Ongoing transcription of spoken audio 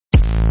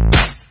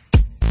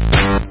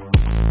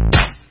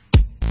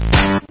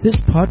This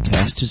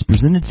podcast is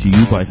presented to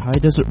you by High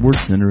Desert Word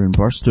Center in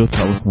Barstow,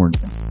 California.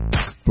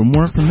 For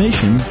more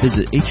information,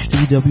 visit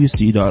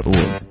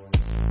hdwc.org.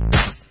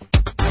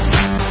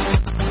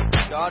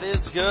 God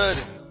is good.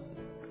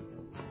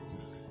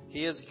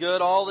 He is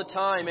good all the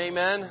time.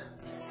 Amen.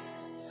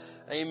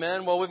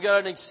 Amen. Well, we've got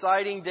an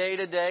exciting day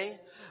today.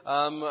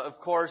 Of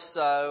course,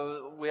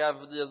 we have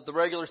the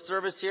regular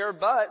service here,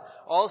 but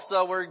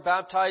also we're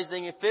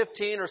baptizing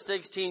 15 or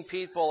 16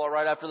 people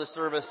right after the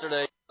service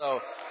today. So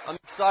I'm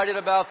excited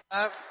about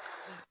that.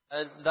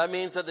 That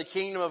means that the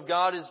kingdom of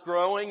God is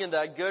growing and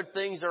that good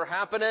things are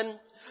happening.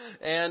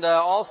 And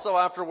also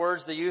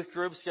afterwards, the youth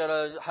group's going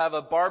to have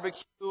a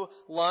barbecue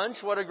lunch.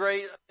 What a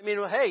great,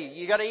 hey,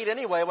 you got to eat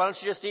anyway. Why don't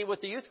you just eat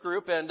with the youth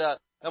group and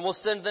we'll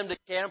send them to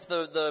camp.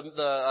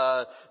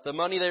 The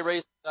money they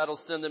raise, that'll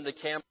send them to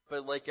camp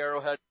at Lake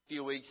Arrowhead in a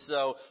few weeks.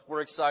 So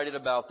we're excited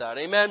about that.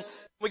 Amen. Can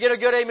we get a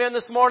good amen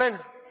this morning?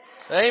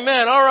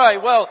 Amen. All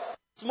right. Well,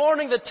 this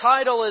morning the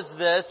title is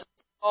this.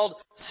 It's called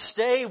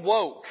Stay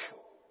Woke.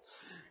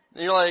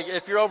 And you're like,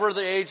 if you're over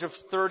the age of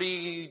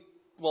 30,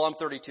 well, I'm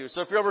 32.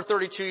 So if you're over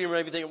 32, you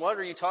may be thinking, what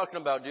are you talking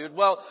about, dude?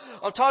 Well,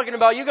 I'm talking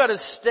about you got to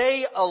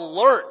stay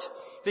alert,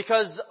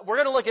 because we're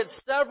going to look at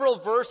several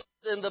verses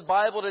in the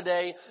Bible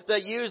today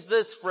that use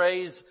this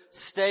phrase,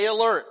 stay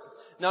alert.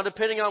 Now,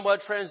 depending on what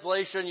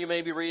translation you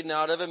may be reading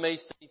out of, it may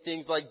say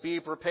things like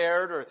be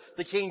prepared, or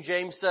the King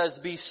James says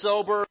be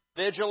sober,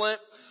 vigilant.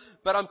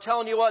 But I'm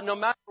telling you what, no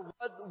matter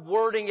what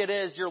wording it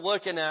is you're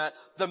looking at,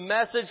 the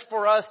message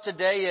for us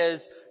today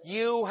is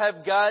you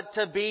have got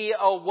to be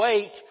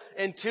awake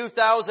in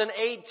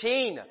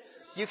 2018.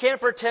 You can't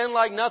pretend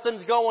like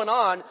nothing's going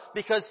on,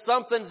 because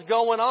something's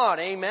going on.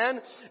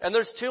 Amen? And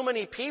there's too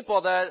many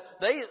people that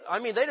they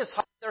just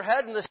hide their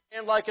head in the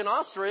sand like an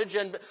ostrich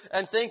and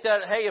think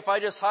that, hey, if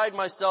I just hide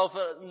myself,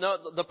 no,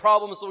 the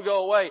problems will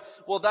go away.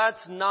 Well,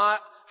 that's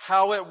not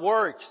how it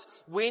works.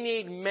 We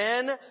need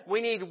men,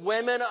 we need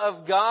women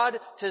of God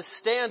to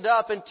stand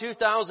up in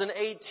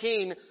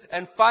 2018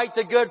 and fight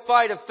the good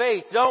fight of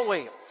faith, don't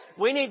we?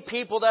 We need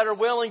people that are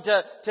willing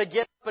to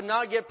get up and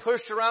not get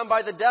pushed around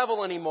by the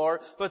devil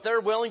anymore, but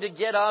they're willing to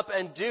get up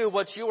and do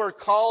what you are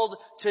called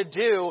to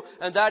do,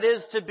 and that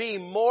is to be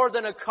more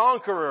than a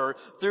conqueror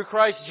through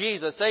Christ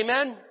Jesus.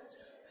 Amen?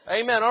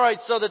 Amen. All right,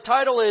 so the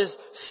title is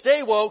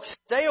Stay Woke,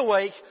 Stay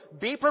Awake,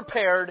 Be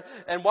Prepared,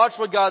 and watch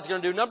what God's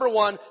going to do. Number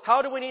one,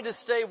 how do we need to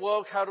stay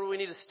woke? How do we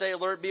need to stay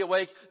alert, be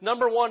awake?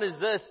 Number one is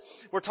this.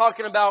 We're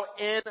talking about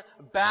in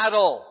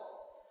battle.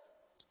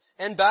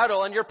 In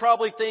battle. And you're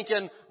probably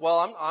thinking, well,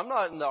 I'm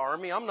not in the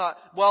army.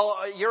 Well,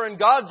 you're in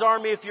God's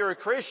army if you're a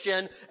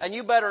Christian, and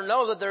you better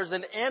know that there's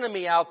an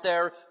enemy out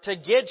there to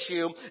get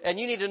you, and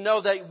you need to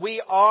know that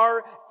we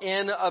are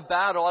in a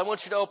battle. I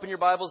want you to open your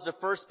Bibles to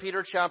 1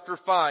 Peter chapter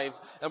 5,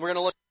 and we're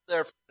going to look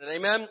there for a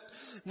minute. Amen?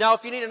 Now,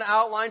 if you need an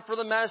outline for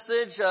the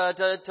message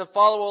to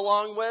follow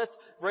along with,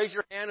 raise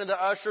your hand and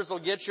the ushers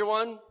will get you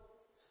one.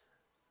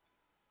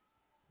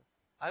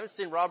 I haven't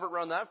seen Robert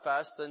run that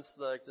fast since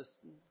this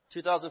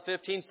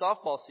 2015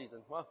 softball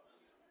season. Wow.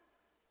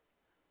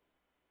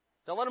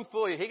 Don't let him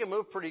fool you. He can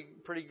move pretty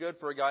good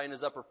for a guy in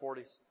his upper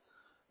 40s.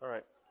 All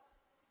right.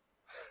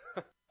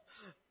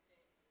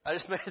 I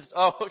just made it.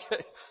 Oh,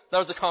 okay. That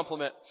was a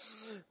compliment.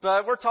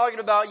 But we're talking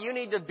about you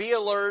need to be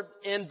alert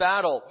in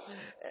battle.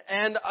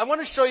 And I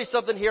want to show you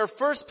something here.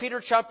 1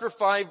 Peter chapter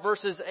 5,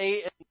 verses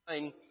 8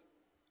 and 9.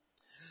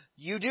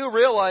 You do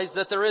realize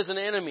that there is an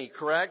enemy,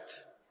 correct?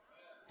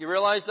 You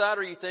realize that,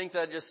 or you think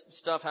that just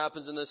stuff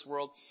happens in this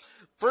world?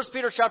 1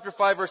 Peter chapter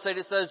 5, verse 8,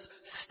 it says,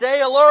 stay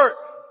alert.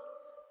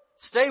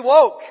 Stay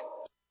woke.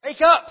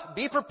 Wake up.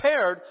 Be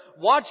prepared.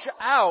 Watch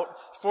out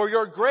for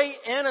your great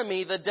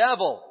enemy, the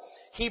devil.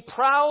 He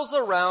prowls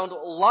around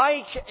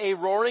like a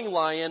roaring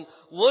lion,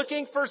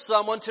 looking for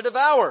someone to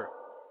devour.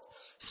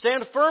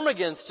 Stand firm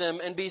against him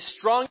and be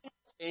strong in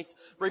faith.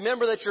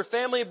 Remember that your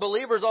family of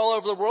believers all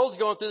over the world is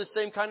going through the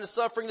same kind of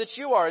suffering that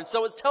you are. And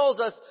so it tells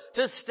us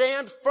to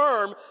stand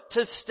firm,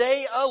 to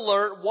stay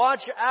alert,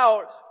 watch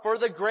out for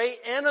the great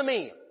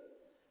enemy.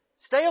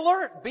 Stay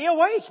alert, be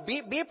awake,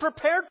 be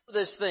prepared for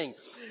this thing.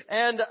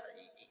 And,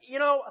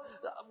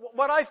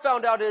 what I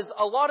found out is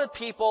a lot of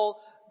people,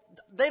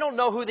 they don't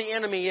know who the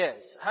enemy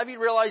is. Have you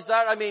realized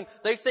that?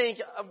 They think,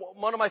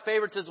 one of my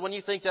favorites is when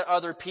you think that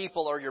other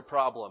people are your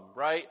problem,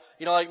 right?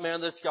 Man,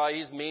 this guy,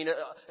 he's mean.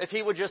 If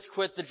he would just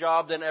quit the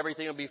job, then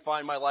everything would be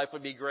fine. My life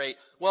would be great.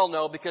 Well,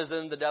 no, because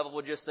then the devil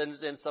would just send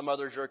in some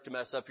other jerk to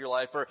mess up your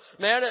life. Or,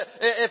 man,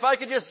 if I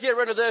could just get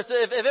rid of this,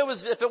 if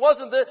it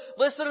wasn't this,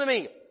 listen to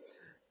me.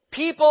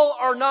 People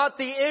are not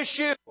the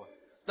issue.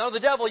 Now,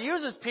 the devil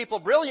uses people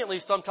brilliantly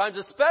sometimes,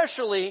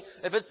 especially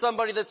if it's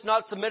somebody that's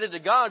not submitted to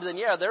God. Then,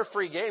 yeah, they're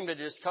free game to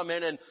just come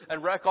in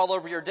and wreck all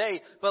over your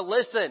day. But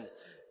listen,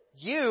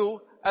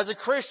 you, as a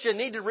Christian,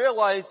 need to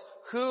realize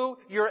who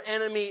your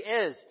enemy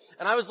is.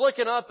 And I was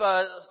looking up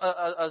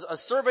a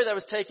survey that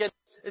was taken.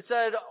 It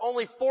said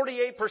only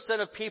 48%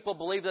 of people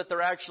believe that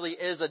there actually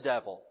is a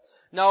devil.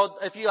 Now,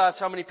 if you ask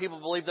how many people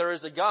believe there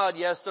is a God,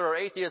 yes, there are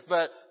atheists,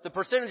 but the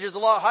percentage is a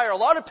lot higher. A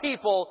lot of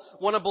people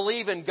want to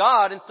believe in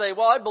God and say,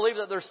 well, I believe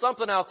that there's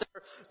something out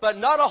there, but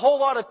not a whole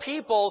lot of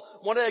people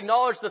want to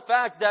acknowledge the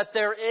fact that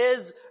there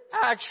is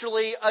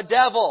actually a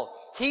devil.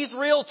 He's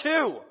real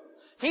too.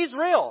 He's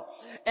real.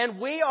 And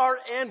we are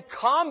in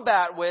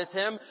combat with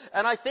him.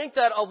 And I think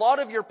that a lot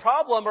of your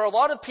problem, or a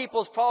lot of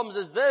people's problems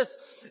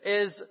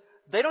is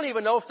they don't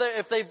even know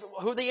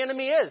who the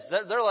enemy is.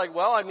 They're like,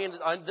 well, I mean,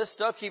 this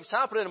stuff keeps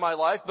happening in my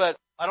life, but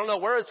I don't know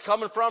where it's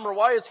coming from or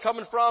why it's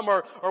coming from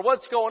or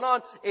what's going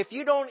on. If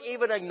you don't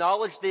even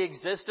acknowledge the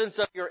existence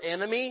of your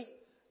enemy,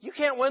 you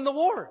can't win the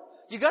war.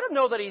 You got to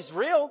know that he's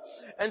real.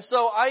 And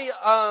so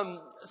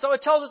so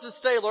it tells us to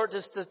stay alert,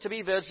 just to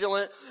be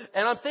vigilant.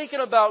 And I'm thinking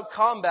about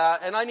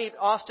combat, and I need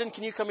Austin.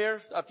 Can you come here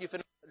after you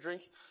finish the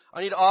drink?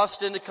 I need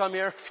Austin to come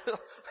here.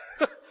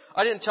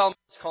 I didn't tell him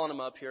I was calling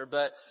him up here,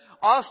 but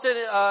Austin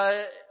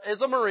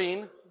is a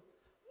Marine.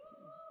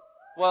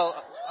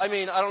 Well, I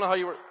mean, I don't know how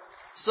you were.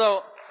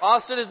 So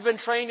Austin has been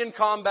trained in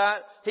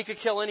combat. He could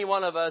kill any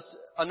one of us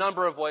a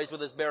number of ways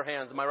with his bare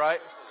hands. Am I right?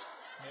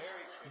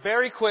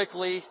 Very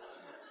quickly.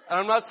 And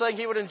I'm not saying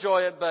he would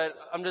enjoy it, but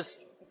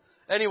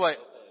anyway.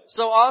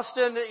 So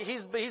Austin,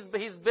 he's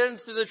been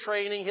through the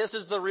training. This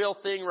is the real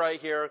thing right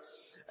here.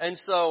 And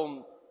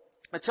so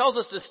it tells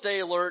us to stay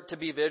alert, to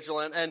be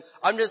vigilant. And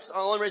the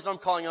only reason I'm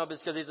calling him up is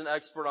because he's an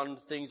expert on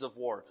things of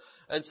war.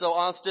 And so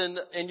Austin,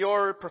 in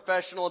your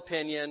professional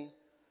opinion,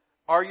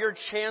 are your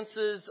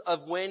chances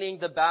of winning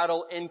the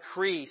battle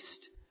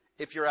increased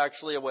if you're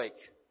actually awake?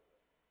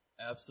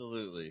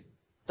 Absolutely.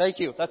 Thank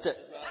you. That's it.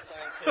 It's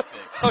not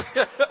scientific.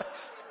 Okay.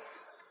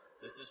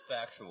 This is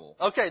factual.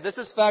 Okay, this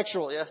is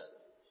factual, yes.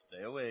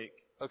 Stay awake.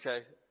 Okay.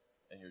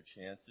 And your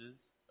chances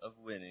of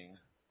winning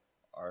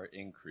are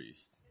increased.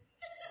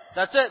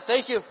 That's it.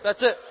 Thank you.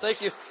 That's it.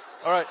 Thank you.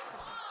 All right.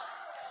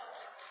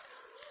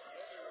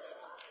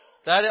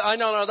 I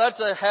know, that's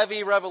a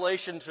heavy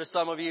revelation for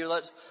some of you.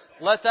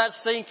 Let that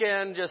sink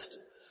in. Just,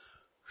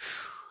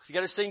 you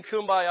gotta sing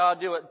Kumbaya,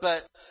 do it.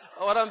 But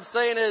what I'm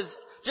saying is,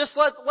 just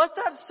let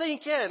that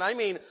sink in. I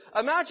mean,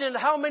 imagine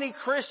how many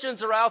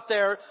Christians are out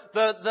there.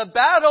 The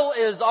battle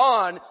is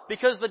on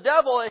because the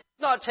devil is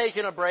not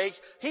taking a break.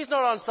 He's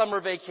not on summer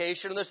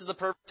vacation. This is the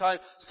perfect time.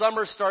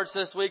 Summer starts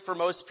this week for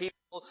most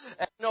people.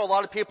 And I know a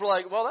lot of people are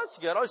like, well, that's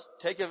good.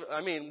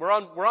 We're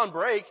on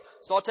break,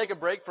 so I'll take a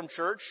break from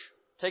church.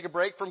 Take a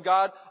break from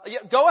God. Yeah,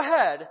 go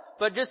ahead,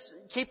 but just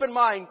keep in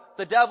mind,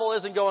 the devil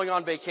isn't going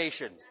on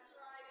vacation.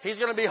 He's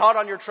going to be hot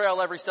on your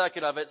trail every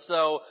second of it.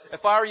 So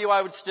if I were you,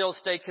 I would still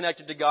stay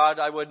connected to God.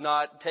 I would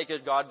not take a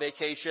God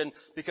vacation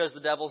because the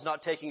devil's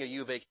not taking a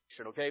you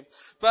vacation, okay?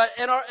 But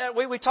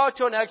we talked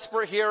to an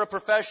expert here, a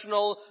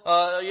professional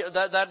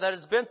that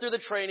has been through the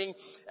training,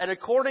 and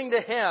according to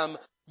him,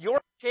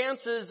 your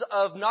chances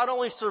of not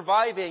only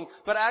surviving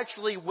but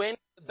actually winning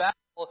the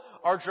battle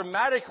are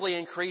dramatically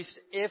increased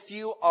if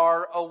you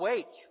are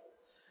awake.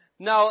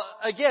 Now,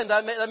 again,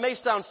 that may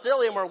sound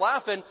silly and we're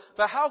laughing,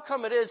 but how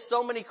come it is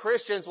so many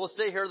Christians will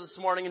sit here this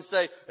morning and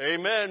say,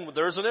 amen,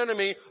 there's an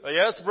enemy.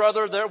 Yes,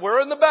 brother, we're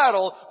in the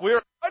battle.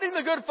 We're fighting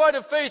the good fight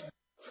of faith.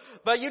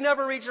 But you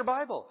never read your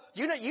Bible.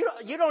 You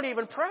don't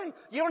even pray.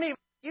 You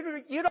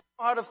don't know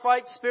how to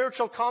fight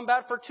spiritual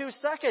combat for 2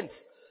 seconds.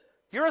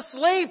 You're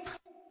asleep.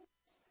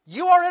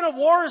 You are in a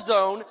war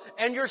zone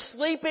and you're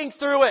sleeping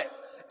through it.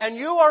 And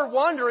you are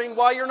wondering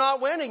why you're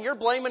not winning. You're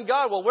blaming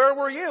God. Well, where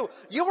were you?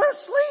 You were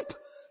asleep.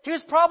 He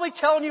was probably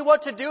telling you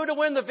what to do to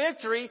win the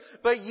victory,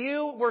 but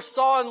you were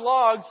sawing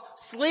logs,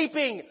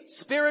 sleeping,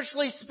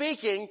 spiritually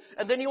speaking,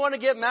 and then you want to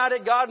get mad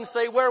at God and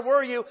say, where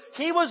were you?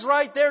 He was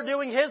right there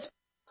doing His,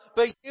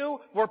 but you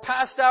were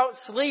passed out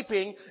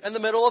sleeping in the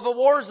middle of a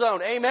war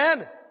zone.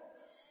 Amen?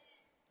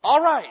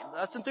 All right.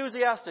 That's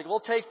enthusiastic.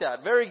 We'll take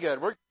that. Very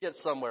good. We're going to get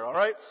somewhere. All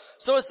right.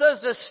 So it says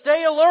to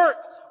stay alert.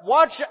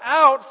 Watch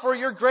out for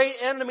your great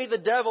enemy, the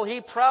devil.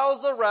 He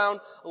prowls around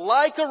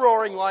like a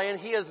roaring lion.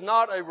 He is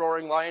not a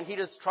roaring lion. He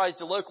just tries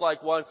to look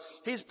like one.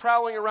 He's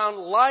prowling around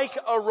like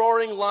a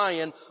roaring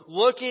lion,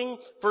 looking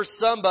for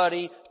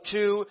somebody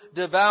to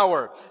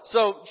devour.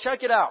 So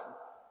check it out.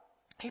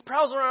 He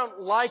prowls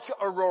around like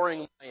a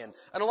roaring lion.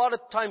 And a lot of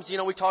times,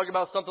 we talk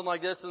about something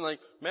like this and like,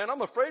 man,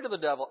 I'm afraid of the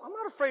devil. I'm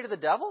not afraid of the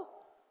devil.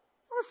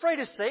 I'm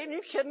afraid of Satan. Are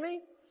you kidding me?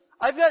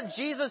 I've got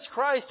Jesus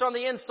Christ on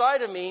the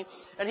inside of me,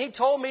 and He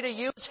told me to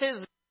use His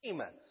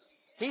name.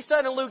 He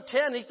said in Luke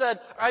 10, He said,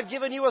 I've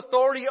given you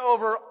authority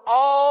over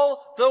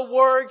all the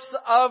works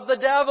of the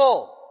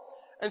devil.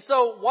 And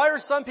so why are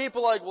some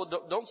people like, well,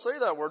 don't say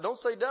that word. Don't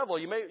say devil.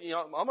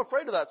 I'm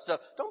afraid of that stuff.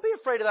 Don't be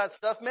afraid of that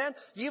stuff, man.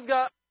 You've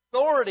got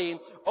authority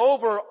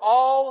over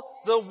all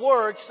the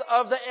works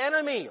of the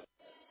enemy.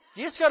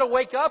 You just got to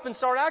wake up and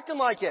start acting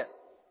like it.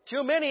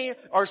 Too many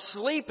are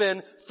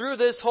sleeping through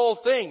this whole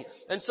thing.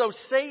 And so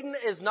Satan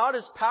is not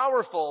as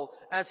powerful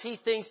as he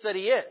thinks that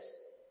he is.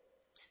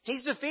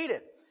 He's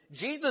defeated.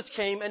 Jesus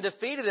came and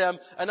defeated him,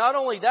 and not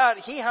only that,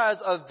 he has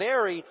a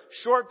very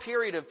short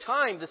period of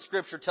time, the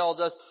Scripture tells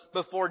us,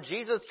 before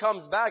Jesus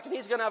comes back, and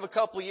he's going to have a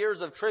couple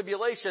years of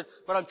tribulation,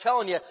 but I'm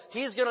telling you,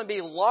 he's going to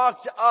be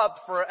locked up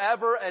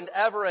forever and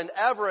ever and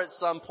ever at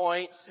some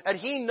point, and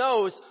he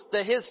knows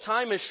that his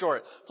time is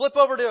short. Flip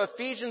over to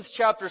Ephesians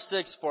chapter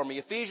 6 for me,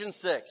 Ephesians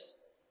 6.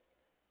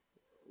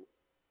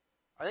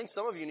 I think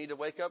some of you need to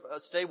wake up,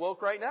 stay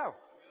woke right now.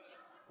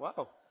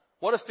 Wow.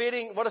 What a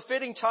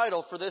fitting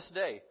title for this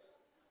day.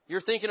 You're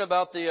thinking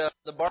about the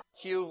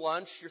barbecue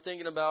lunch. You're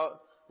thinking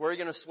about where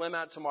you're going to swim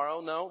at tomorrow.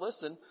 No,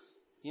 listen.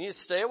 You need to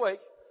stay awake.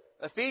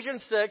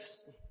 Ephesians 6,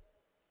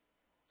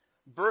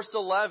 verse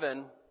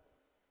 11.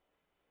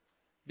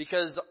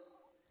 Because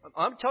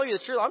I'm telling you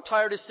the truth, I'm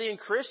tired of seeing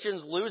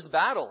Christians lose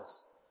battles.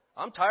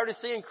 I'm tired of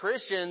seeing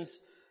Christians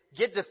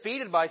get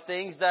defeated by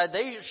things that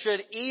they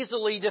should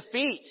easily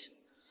defeat.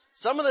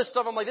 Some of this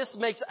stuff, I'm like, this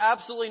makes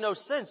absolutely no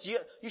sense.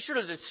 You should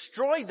have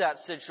destroyed that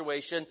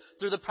situation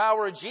through the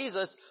power of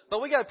Jesus, but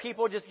we got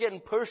people just getting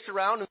pushed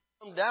around and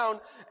thrown down,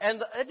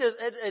 and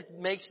it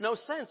makes no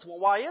sense. Well,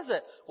 why is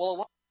it? Well, a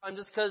lot of times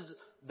it's because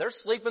they're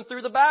sleeping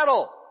through the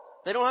battle.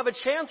 They don't have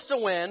a chance to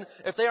win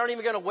if they aren't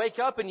even going to wake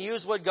up and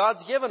use what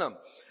God's given them.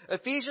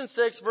 Ephesians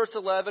 6, verse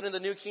 11, in the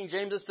New King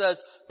James, it says,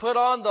 "Put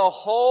on the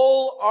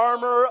whole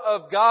armor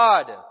of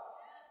God,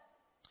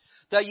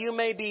 that you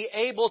may be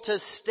able to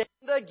stand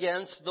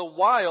against the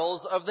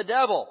wiles of the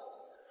devil."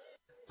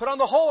 Put on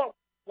the whole.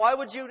 Why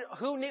would you?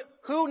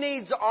 Who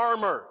needs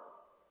armor?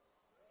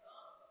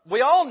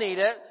 We all need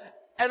it.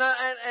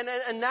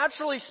 And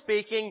naturally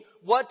speaking,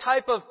 what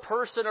type of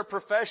person or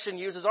profession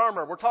uses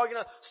armor? We're talking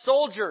about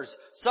soldiers,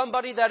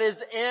 somebody that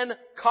is in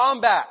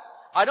combat.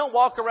 I don't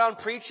walk around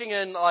preaching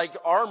in like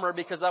armor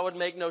because that would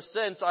make no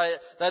sense.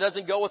 That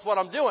doesn't go with what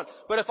I'm doing.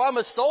 But if I'm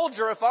a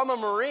soldier, if I'm a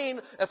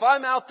Marine, if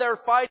I'm out there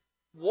fighting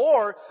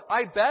war,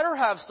 I better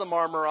have some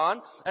armor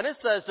on. And it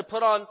says to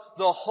put on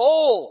the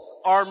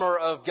whole armor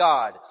of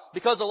God.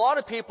 Because a lot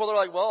of people are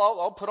like, well,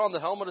 I'll put on the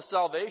helmet of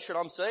salvation.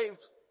 I'm saved.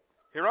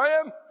 Here I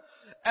am.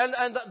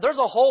 And there's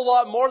a whole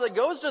lot more that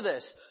goes to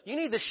this. You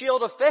need the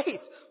shield of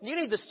faith. You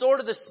need the sword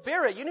of the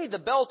Spirit. You need the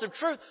belt of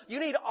truth. You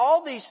need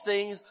all these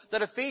things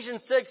that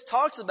Ephesians 6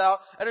 talks about.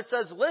 And it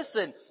says,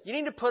 listen, you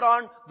need to put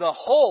on the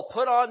whole,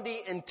 put on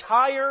the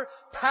entire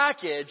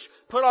package,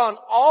 put on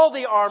all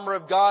the armor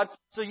of God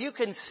so you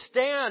can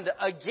stand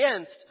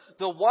against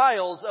the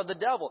wiles of the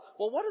devil.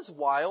 Well, what does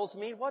wiles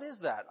mean? What is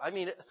that? I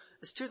mean,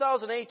 it's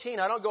 2018.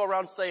 I don't go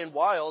around saying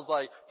wiles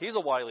like he's a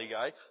wily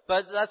guy,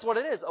 but that's what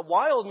it is. A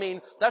wile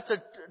mean that's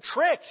a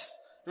tricks.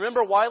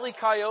 Remember Wile E.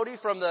 Coyote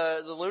from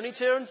the Looney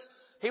Tunes?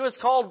 He was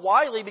called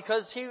wily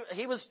because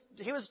he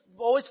was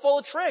always full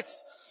of tricks.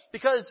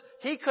 Because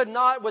he could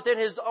not, within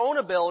his own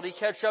ability,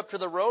 catch up to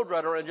the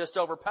Roadrunner and just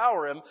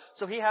overpower him.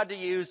 So he had to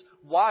use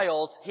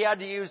wiles. He had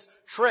to use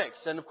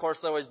tricks. And of course,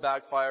 they always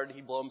backfired.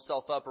 He'd blow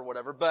himself up or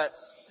whatever. But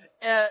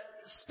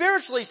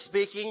spiritually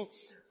speaking,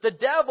 the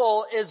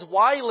devil is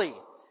wily.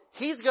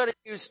 He's going to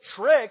use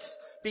tricks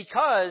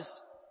because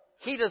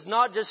he does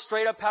not just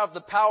straight up have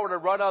the power to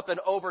run up and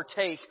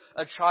overtake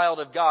a child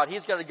of God.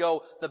 He's going to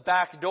go the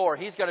back door.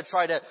 He's going to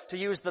try to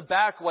use the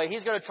back way.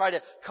 He's going to try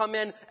to come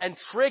in and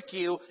trick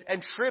you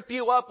and trip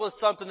you up with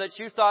something that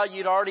you thought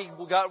you'd already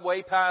got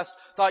way past,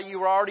 thought you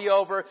were already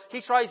over.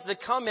 He tries to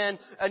come in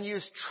and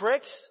use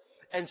tricks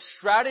and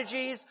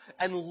strategies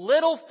and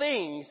little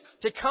things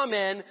to come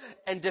in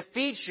and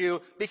defeat you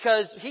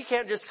because he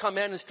can't just come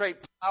in and straight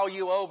plow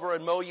you over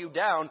and mow you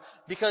down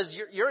because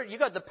you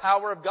got the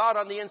power of God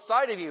on the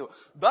inside of you.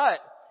 But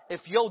if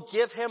you'll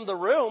give him the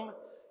room,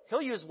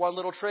 he'll use one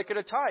little trick at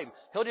a time.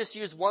 He'll just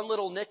use one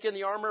little nick in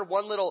the armor,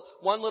 one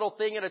little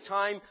thing at a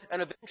time,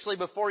 and eventually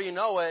before you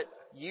know it,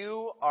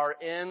 you are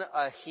in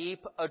a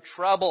heap of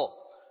trouble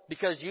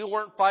because you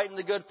weren't fighting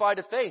the good fight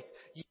of faith.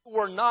 You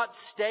were not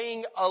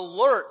staying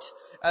alert.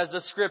 As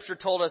the Scripture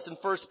told us in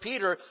 1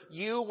 Peter,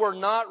 you were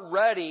not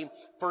ready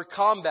for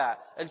combat.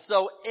 And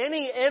so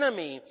any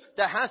enemy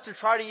that has to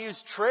try to use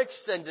tricks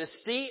and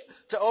deceit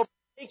to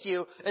overtake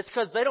you, it's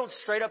because they don't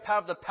straight up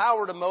have the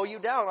power to mow you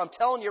down. I'm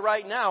telling you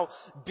right now,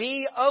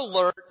 be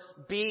alert,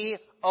 be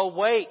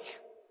awake.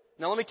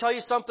 Now let me tell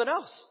you something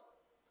else.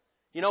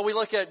 You know, we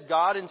look at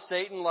God and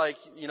Satan like,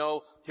 you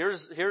know,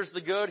 here's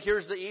the good,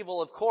 here's the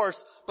evil, of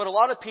course. But a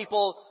lot of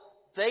people,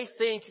 they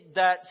think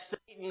that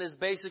Satan is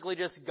basically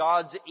just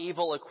God's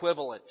evil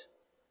equivalent.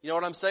 You know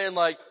what I'm saying?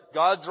 Like,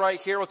 God's right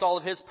here with all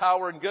of His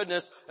power and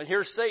goodness, and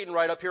here's Satan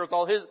right up here with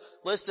all his...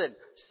 Listen,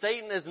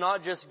 Satan is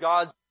not just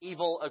God's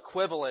evil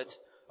equivalent,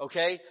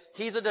 okay?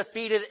 He's a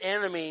defeated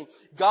enemy.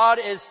 God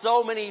is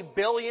so many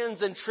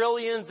billions and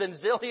trillions and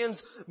zillions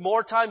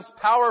more times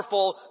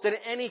powerful than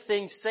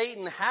anything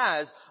Satan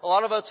has. A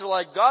lot of us are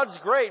like, God's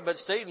great, but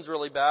Satan's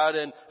really bad,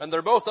 and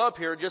they're both up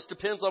here. It just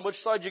depends on which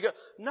side you go.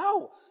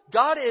 No!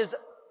 God is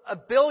a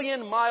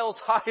billion miles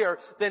higher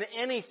than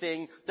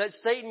anything that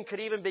Satan could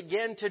even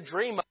begin to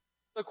dream of.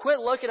 So quit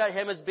looking at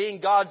him as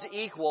being God's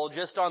equal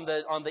just on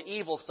the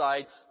evil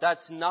side.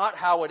 That's not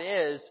how it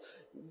is.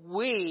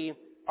 We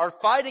are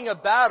fighting a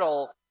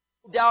battle,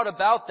 no doubt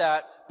about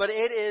that, but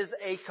it is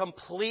a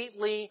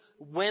completely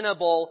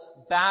winnable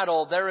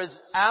battle. There is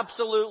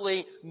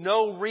absolutely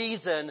no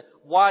reason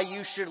why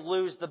you should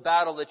lose the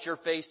battle that you're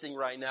facing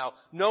right now.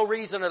 No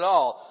reason at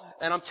all.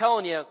 And I'm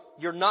telling you,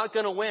 you're not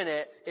going to win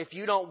it if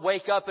you don't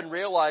wake up and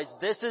realize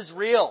this is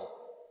real.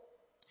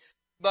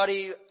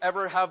 Anybody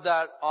ever have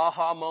that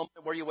aha moment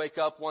where you wake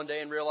up one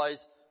day and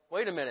realize,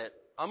 wait a minute,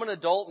 I'm an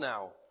adult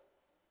now.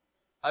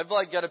 I've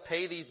got to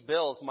pay these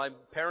bills. My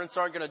parents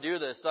aren't going to do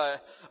this.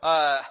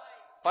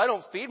 If I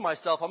don't feed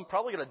myself, I'm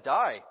probably going to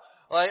die.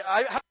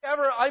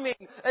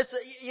 It's,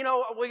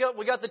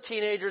 we got the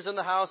teenagers in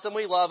the house and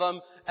we love them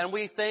and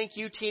we thank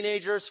you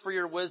teenagers for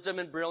your wisdom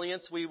and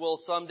brilliance. We will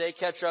someday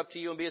catch up to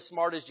you and be as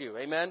smart as you.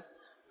 Amen?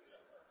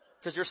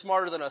 Because you're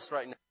smarter than us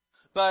right now.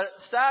 But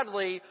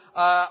sadly,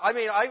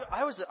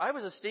 I was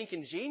a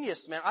stinking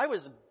genius, man. I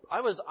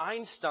was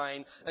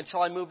Einstein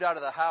until I moved out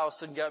of the house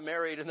and got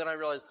married, and then I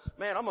realized,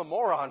 man, I'm a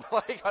moron.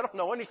 I don't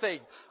know anything.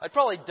 I'd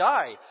probably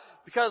die.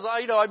 Because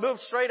I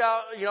moved straight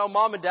out,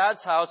 mom and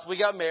dad's house. We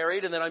got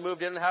married, and then I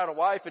moved in and had a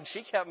wife, and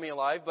she kept me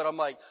alive. But I'm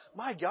like,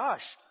 my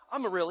gosh,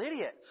 I'm a real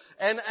idiot.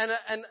 And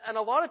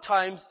a lot of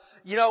times,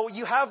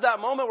 you have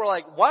that moment where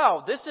like,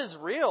 wow, this is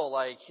real.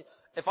 Like,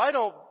 if I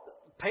don't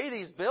pay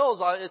these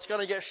bills, it's going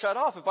to get shut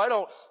off. If I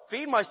don't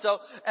feed myself.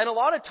 And a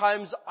lot of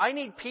times, I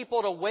need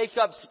people to wake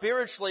up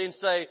spiritually and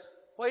say,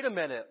 wait a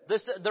minute,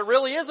 there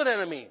really is an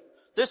enemy.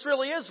 This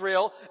really is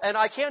real, and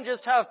I can't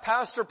just have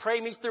pastor pray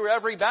me through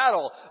every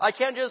battle. I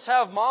can't just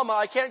have mama,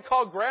 I can't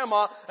call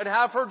grandma and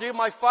have her do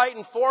my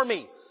fighting for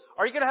me.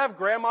 Are you going to have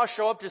grandma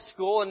show up to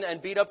school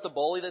and beat up the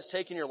bully that's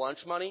taking your lunch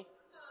money?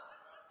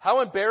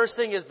 How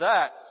embarrassing is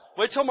that?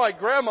 Wait till my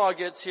grandma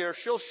gets here,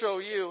 she'll show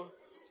you.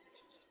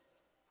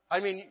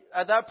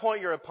 At that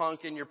point you're a punk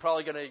and you're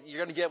going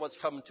to get what's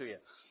coming to you.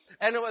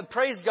 And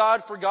praise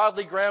God for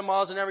godly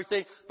grandmas and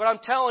everything. But I'm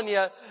telling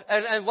you,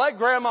 and let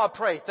grandma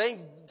pray.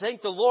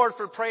 Thank the Lord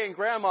for praying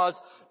grandmas.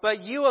 But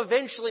you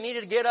eventually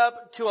need to get up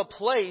to a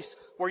place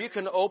where you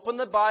can open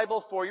the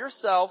Bible for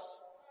yourself,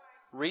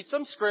 read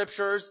some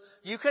scriptures.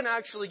 You can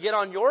actually get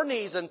on your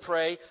knees and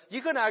pray.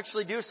 You can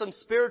actually do some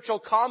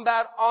spiritual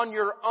combat on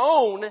your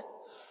own.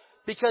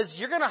 Because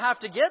you're going to have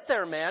to get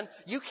there, man.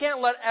 You can't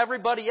let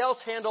everybody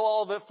else handle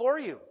all of it for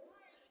you.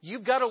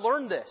 You've got to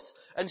learn this.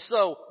 And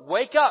so,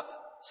 wake up.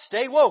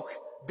 Stay woke.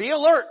 Be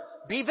alert.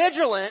 Be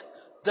vigilant.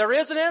 There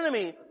is an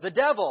enemy, the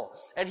devil.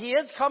 And he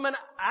is coming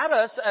at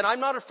us, and I'm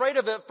not afraid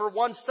of it for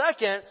 1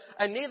 second,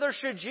 and neither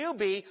should you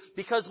be,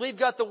 because we've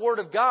got the Word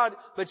of God,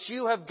 but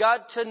you have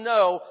got to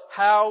know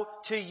how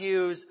to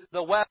use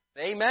the weapon.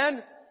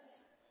 Amen?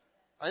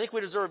 I think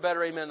we deserve a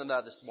better amen than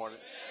that this morning.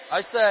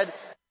 I said,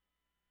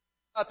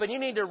 up, and you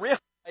need to realize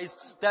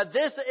that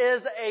this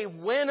is a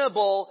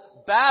winnable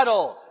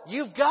battle.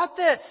 You've got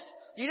this.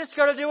 You just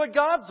got to do it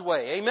God's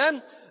way.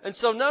 Amen? And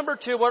so number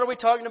 2, what are we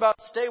talking about?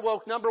 Stay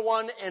woke. Number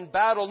 1, in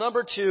battle.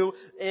 Number 2,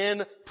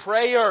 in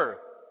prayer.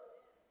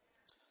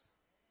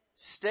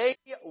 Stay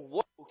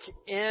woke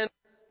in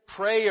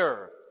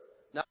prayer.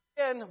 Now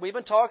again, we've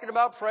been talking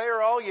about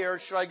prayer all year.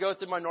 Should I go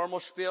through my normal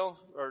spiel?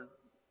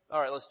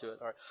 Alright, let's do it.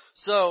 Alright.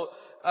 So,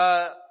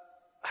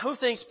 who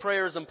thinks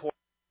prayer is important?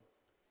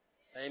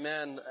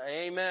 Amen.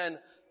 Amen.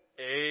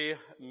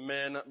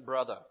 Amen,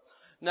 brother.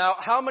 Now,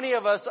 how many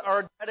of us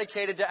are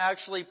dedicated to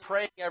actually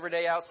praying every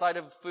day outside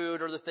of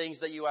food or the things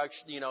that you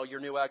actually, your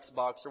new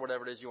Xbox or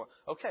whatever it is you want?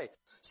 Okay.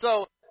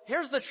 So,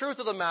 here's the truth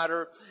of the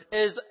matter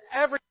is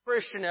every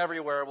Christian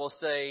everywhere will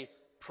say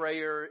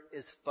prayer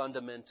is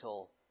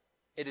fundamental.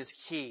 It is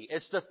key.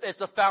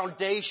 It's a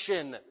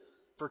foundation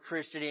for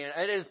Christianity.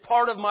 It is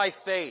part of my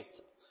faith.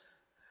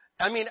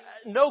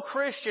 No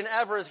Christian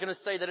ever is going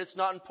to say that it's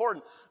not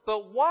important.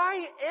 But why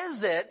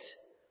is it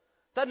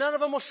that none of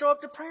them will show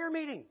up to prayer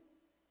meeting?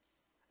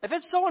 If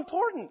it's so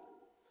important,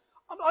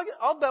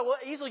 I'll bet we'll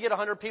easily get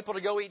 100 people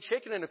to go eat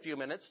chicken in a few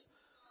minutes.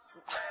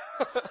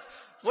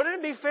 Wouldn't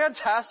it be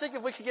fantastic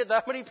if we could get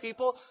that many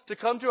people to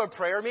come to a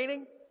prayer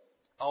meeting?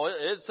 Oh,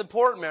 it's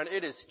important, man.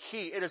 It is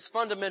key. It is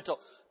fundamental.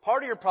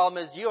 Part of your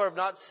problem is you're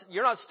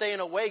not staying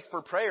awake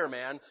for prayer,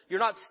 man. You're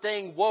not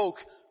staying woke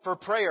for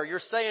prayer. You're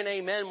saying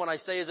amen when I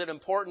say, is it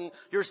important?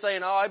 You're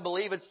saying, oh, I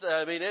believe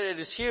it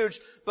is huge.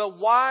 But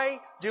why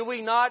do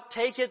we not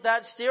take it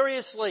that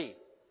seriously?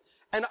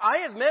 And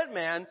I admit,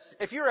 man,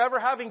 if you're ever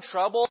having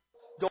trouble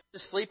going to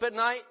sleep at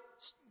night,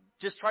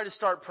 just try to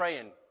start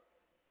praying.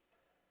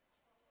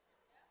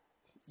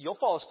 You'll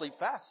fall asleep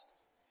fast.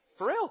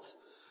 For real.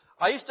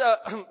 I used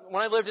to,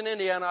 when I lived in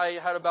Indiana, I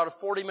had about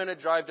a 40-minute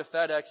drive to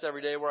FedEx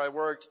every day where I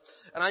worked.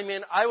 And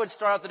I would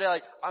start out the day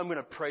like, I'm going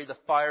to pray the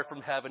fire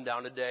from heaven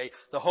down today.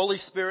 The Holy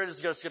Spirit is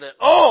just going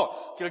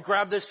to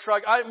grab this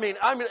truck. I'm going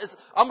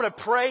to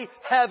pray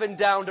heaven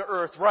down to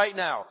earth right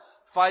now.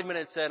 5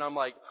 minutes in, I'm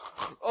like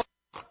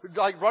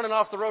running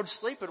off the road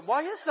sleeping.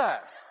 Why is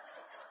that?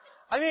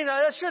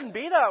 It shouldn't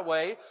be that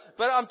way,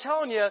 but I'm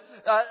telling you,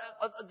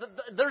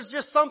 there's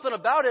just something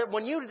about it.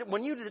 When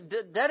you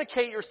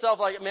dedicate yourself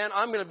like, man,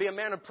 I'm going to be a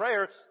man of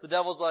prayer, the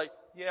devil's like,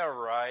 yeah,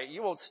 right,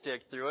 you won't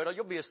stick through it.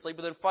 You'll be asleep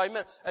within 5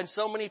 minutes. And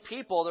so many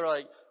people, they're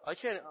like,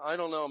 I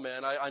don't know,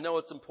 man. I know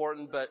it's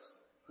important, but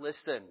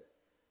listen,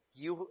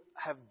 you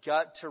have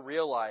got to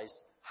realize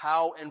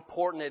how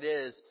important it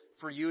is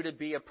for you to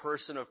be a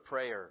person of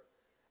prayer.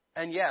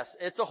 And yes,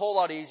 it's a whole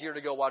lot easier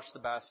to go watch the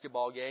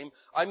basketball game.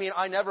 I mean,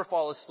 I never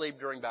fall asleep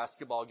during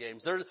basketball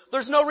games.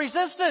 There's no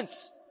resistance.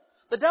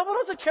 The devil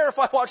doesn't care if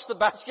I watch the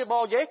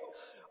basketball game.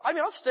 I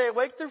mean, I'll stay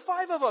awake through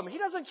 5 of them. He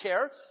doesn't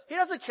care. He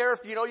doesn't care if,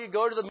 you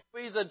go to the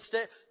movies and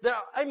stay.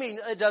 I mean,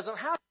 it doesn't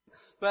happen.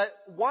 But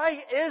why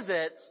is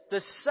it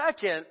the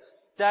second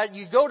that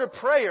you go to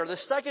prayer, the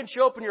second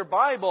you open your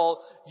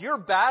Bible, you're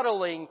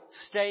battling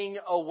staying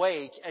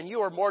awake and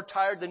you are more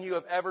tired than you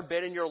have ever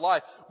been in your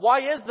life?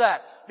 Why is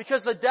that?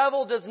 Because the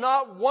devil does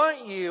not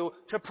want you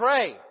to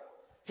pray.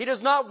 He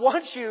does not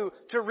want you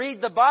to read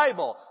the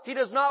Bible. He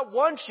does not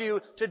want you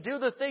to do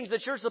the things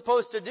that you're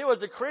supposed to do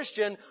as a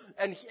Christian,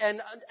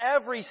 and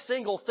every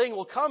single thing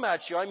will come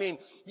at you. I mean,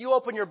 you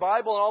open your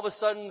Bible and all of a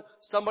sudden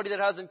somebody that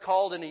hasn't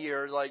called in a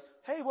year is like,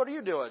 hey, what are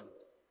you doing?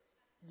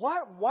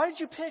 Why did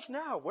you pick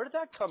now? Where did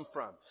that come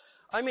from?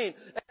 I mean,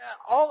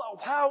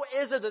 how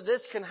is it that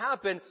this can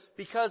happen?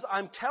 Because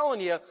I'm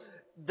telling you,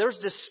 there's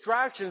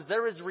distractions,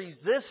 there is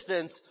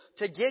resistance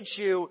to get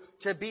you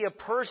to be a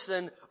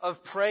person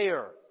of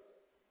prayer.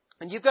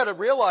 And you've got to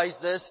realize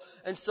this.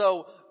 And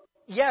so,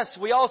 yes,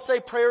 we all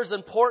say prayer is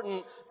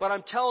important, but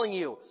I'm telling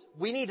you,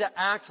 we need to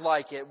act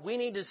like it. We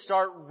need to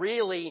start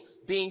really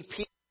being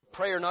people of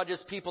prayer, not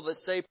just people that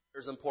say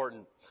prayer is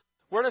important.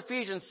 We're in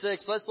Ephesians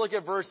 6. Let's look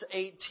at verse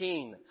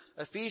 18.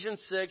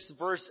 Ephesians 6,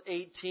 verse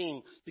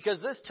 18.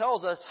 Because this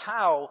tells us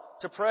how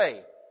to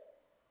pray.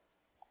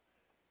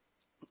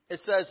 It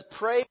says,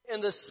 pray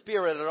in the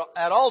Spirit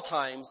at all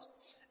times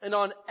and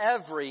on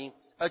every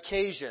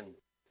occasion.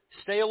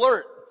 Stay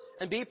alert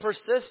and be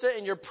persistent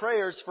in your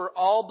prayers for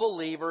all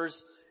believers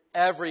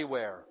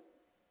everywhere.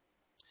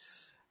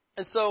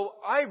 And so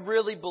I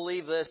really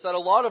believe this, that a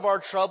lot of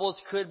our troubles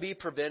could be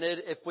prevented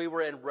if we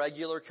were in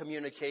regular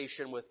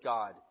communication with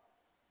God.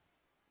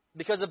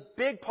 Because a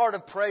big part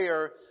of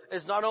prayer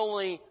is not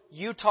only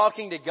you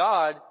talking to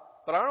God,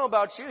 but I don't know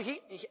about you,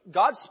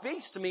 God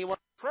speaks to me when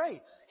I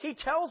pray. He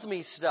tells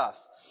me stuff.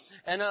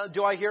 And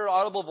do I hear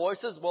audible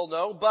voices? Well,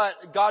 no,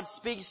 but God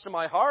speaks to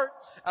my heart,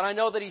 and I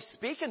know that He's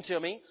speaking to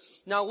me.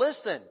 Now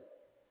listen,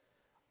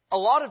 a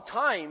lot of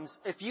times,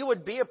 if you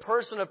would be a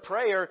person of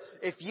prayer,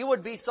 if you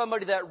would be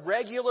somebody that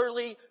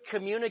regularly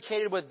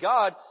communicated with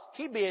God,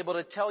 He'd be able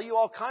to tell you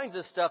all kinds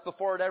of stuff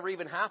before it ever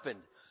even happened.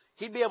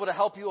 He'd be able to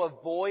help you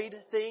avoid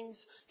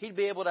things. He'd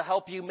be able to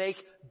help you make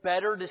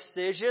better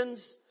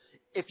decisions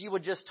if you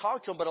would just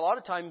talk to Him. But a lot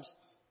of times,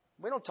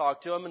 we don't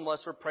talk to Him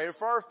unless we're praying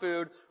for our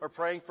food or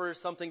praying for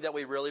something that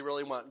we really,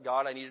 really want.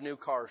 God, I need a new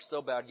car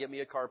so bad. Get me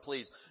a car,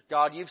 please.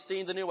 God, you've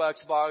seen the new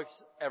Xbox.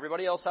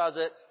 Everybody else has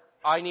it.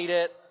 I need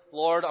it.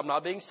 Lord, I'm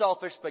not being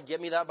selfish, but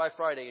get me that by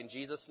Friday in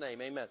Jesus'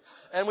 name. Amen.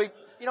 And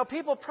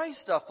people pray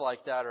stuff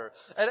like that.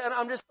 And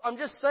I'm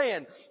just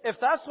saying, if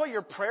that's what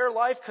your prayer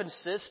life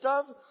consists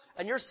of,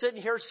 and you're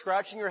sitting here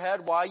scratching your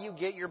head why you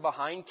get your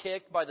behind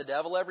kicked by the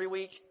devil every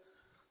week,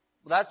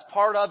 that's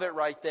part of it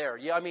right there.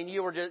 Yeah, I mean,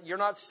 you're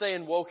not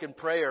staying woke in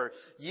prayer.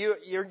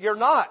 You're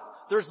not.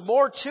 There's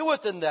more to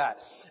it than that.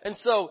 And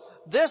so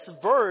this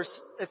verse,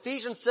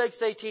 Ephesians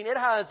 6:18, it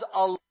has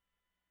a lot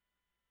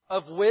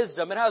of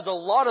wisdom. It has a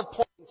lot of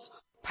points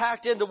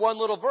packed into one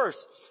little verse.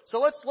 So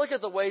let's look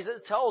at the ways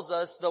it tells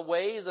us, the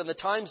ways and the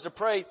times to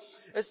pray.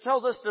 It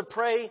tells us to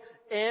pray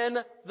in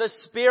the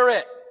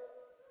Spirit.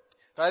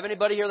 Do I have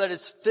anybody here that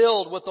is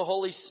filled with the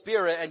Holy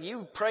Spirit and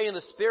you pray in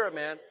the Spirit,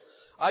 man?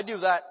 I do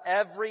that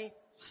every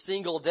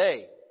single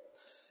day.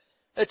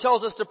 It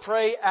tells us to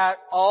pray at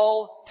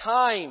all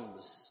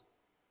times.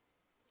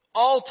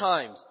 All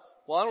times.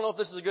 Well, I don't know if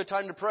this is a good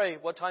time to pray.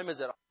 What time is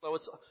it? So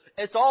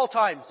it's all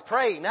times.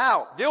 Pray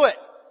now. Do it.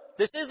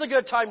 This is a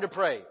good time to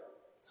pray.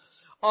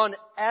 On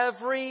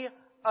every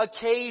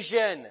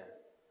occasion.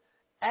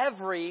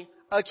 Every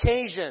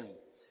occasion.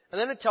 And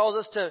then it tells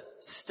us to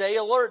stay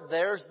alert.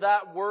 There's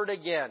that word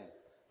again.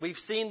 We've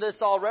seen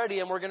this already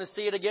and we're going to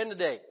see it again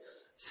today.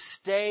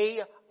 Stay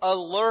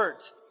alert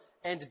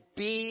and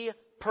be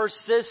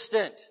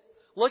persistent.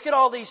 Look at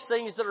all these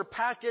things that are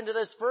packed into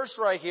this verse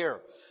right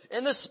here.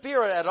 In the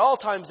Spirit, at all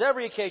times,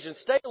 every occasion,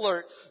 stay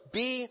alert,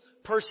 be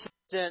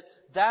persistent.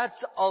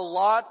 That's a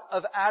lot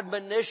of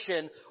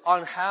admonition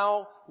on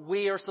how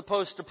we are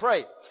supposed to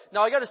pray.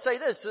 Now, I got to say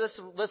this.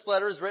 This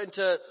letter is written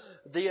to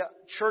the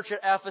church at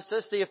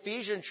Ephesus, the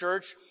Ephesian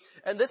church,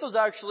 and this was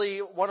actually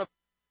one of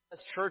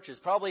his churches,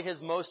 probably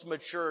his most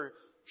mature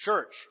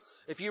church.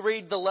 If you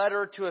read the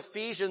letter to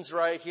Ephesians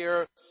right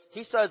here,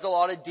 he says a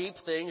lot of deep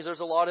things. There's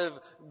a lot of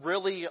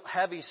really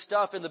heavy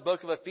stuff in the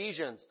book of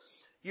Ephesians.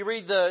 You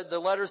read the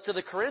letters to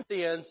the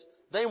Corinthians,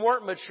 they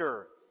weren't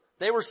mature.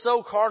 They were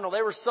so carnal.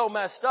 They were so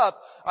messed up.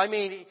 I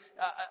mean,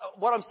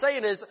 what I'm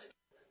saying is,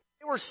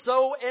 they were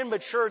so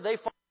immature, they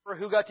fought for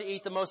who got to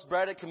eat the most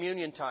bread at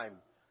communion time.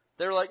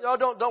 They were like, oh,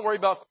 don't worry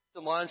about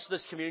lunch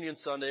this communion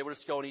Sunday. We're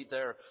just going to eat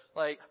there.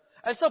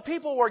 And so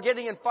people were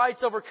getting in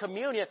fights over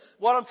communion.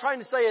 What I'm trying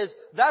to say is,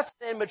 that's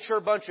an immature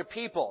bunch of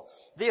people.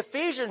 The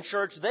Ephesian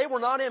church, they were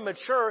not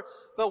immature,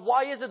 but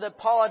why is it that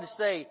Paul had to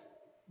say,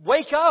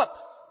 Wake up.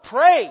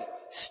 Pray.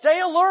 Stay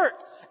alert.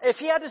 If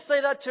he had to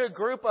say that to a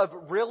group of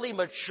really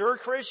mature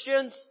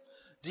Christians,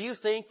 do you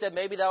think that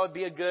maybe that would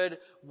be a good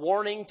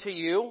warning to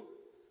you?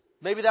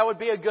 Maybe that would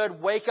be a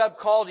good wake-up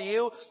call to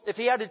you? If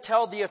he had to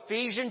tell the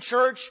Ephesian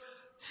church,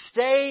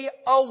 stay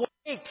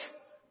awake.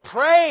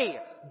 Pray.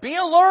 Be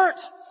alert.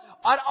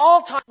 At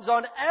all times,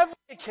 on every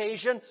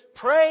occasion,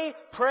 pray,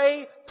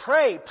 pray,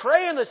 pray.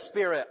 Pray in the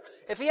Spirit.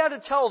 If he had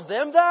to tell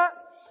them that,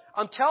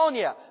 I'm telling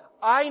you,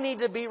 I need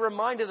to be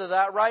reminded of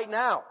that right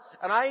now.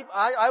 And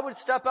I would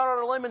step out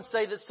on a limb and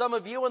say that some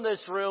of you in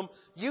this room,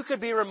 you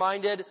could be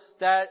reminded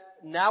that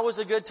now is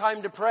a good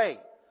time to pray.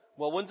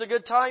 Well, when's a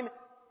good time?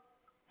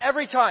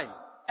 Every time.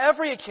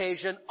 Every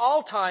occasion.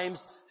 All times.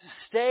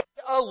 Stay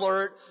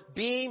alert.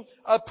 Be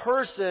a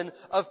person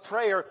of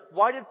prayer.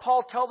 Why did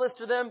Paul tell this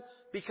to them?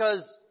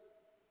 Because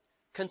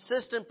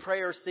consistent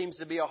prayer seems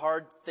to be a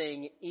hard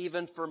thing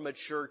even for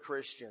mature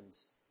Christians.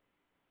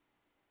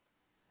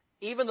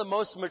 Even the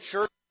most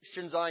mature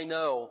Christians I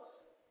know,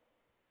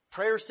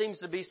 prayer seems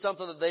to be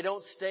something that they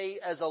don't stay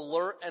as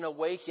alert and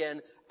awake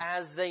in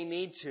as they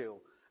need to.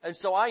 And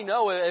so I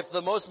know if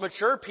the most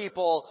mature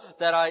people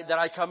that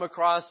I come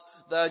across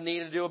need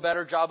to do a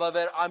better job of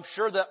it, I'm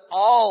sure that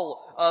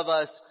all of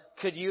us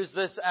could use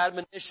this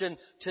admonition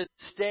to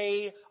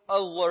stay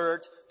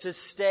alert, to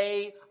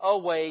stay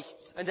awake,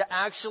 and to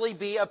actually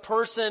be a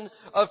person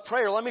of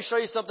prayer. Let me show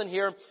you something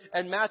here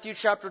in Matthew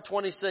chapter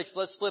 26.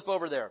 Let's flip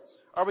over there.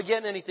 Are we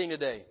getting anything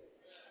today?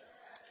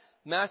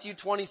 Matthew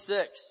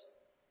 26.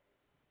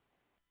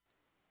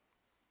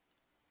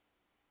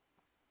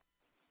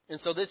 And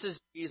so this is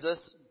Jesus,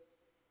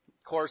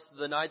 of course,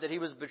 the night that he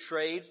was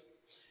betrayed.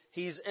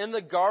 He's in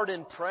the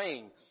garden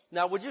praying.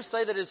 Now, would you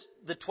say that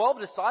the 12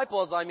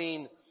 disciples, I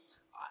mean,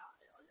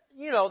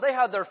 they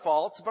had their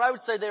faults, but I would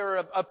say they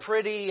were a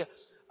pretty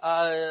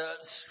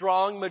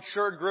strong,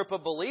 mature group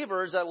of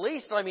believers. At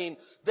least, I mean,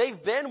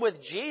 they've been with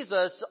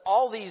Jesus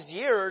all these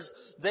years.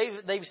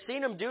 They've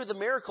seen him do the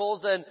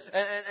miracles,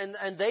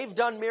 and they've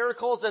done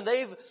miracles, and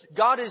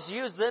God has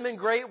used them in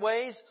great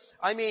ways.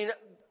 I mean,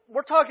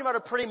 we're talking about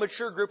a pretty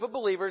mature group of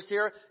believers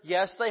here.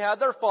 Yes, they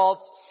had their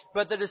faults,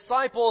 but the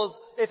disciples,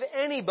 if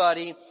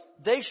anybody,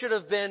 they should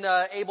have been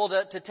able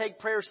to take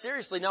prayer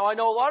seriously. Now, I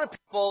know a lot of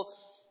people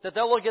that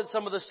they'll look at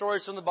some of the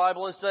stories from the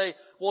Bible and say,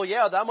 well,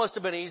 yeah, that must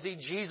have been easy.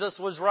 Jesus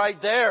was right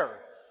there.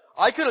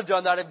 I could have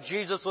done that if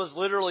Jesus was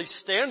literally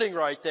standing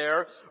right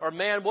there. Or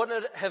man,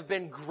 wouldn't it have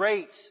been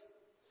great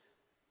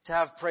to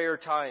have prayer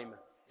time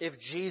if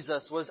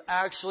Jesus was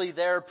actually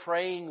there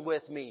praying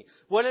with me?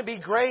 Wouldn't it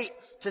be great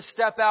to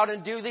step out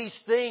and do these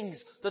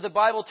things that the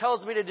Bible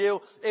tells me to do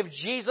if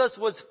Jesus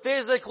was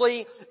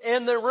physically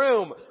in the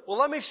room? Well,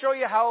 let me show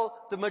you how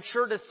the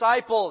mature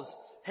disciples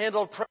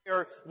handled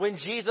prayer when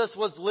Jesus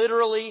was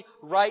literally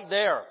right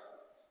there.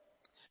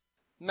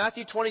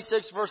 Matthew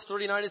 26 verse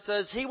 39, it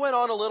says, he went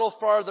on a little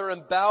farther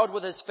and bowed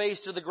with his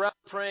face to the ground,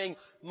 praying,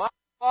 my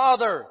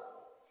Father,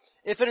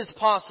 if it is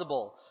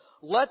possible,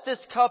 let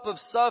this cup of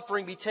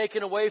suffering be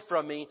taken away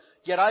from me,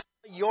 yet I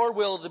want your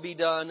will to be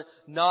done,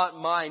 not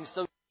mine.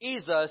 So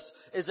Jesus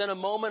is in a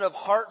moment of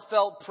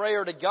heartfelt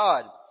prayer to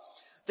God.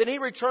 Then he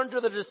returned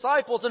to the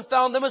disciples and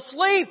found them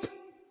asleep.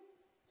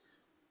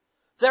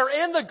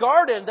 They're in the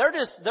garden. They're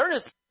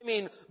just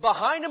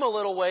behind him a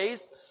little ways.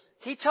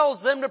 He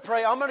tells them to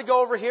pray. I'm going to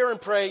go over here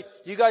and pray.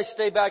 You guys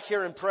stay back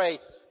here and pray.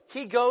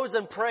 He goes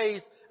and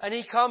prays, and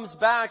he comes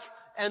back,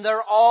 and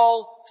they're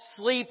all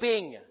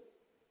sleeping.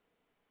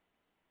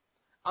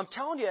 I'm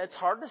telling you, it's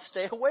hard to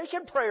stay awake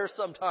in prayer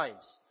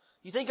sometimes.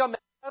 You think I'm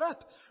making that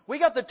up? We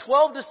got the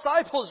 12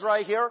 disciples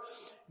right here.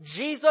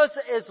 Jesus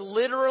is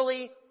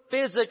literally,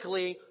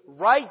 physically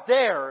right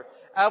there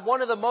at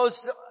one of the most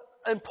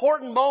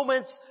important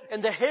moments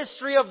in the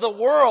history of the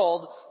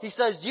world. He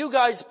says, you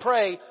guys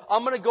pray.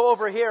 I'm going to go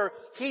over here.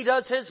 He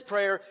does his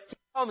prayer. He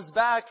comes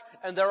back,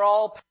 and they're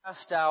all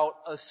passed out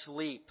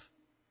asleep.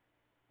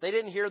 They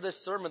didn't hear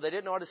this sermon. They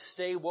didn't know how to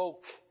stay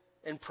woke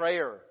in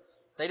prayer.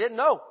 They didn't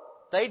know.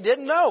 They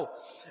didn't know.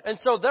 And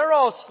so they're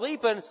all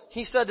sleeping.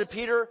 He said to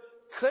Peter,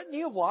 couldn't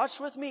you watch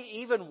with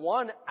me even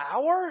 1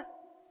 hour?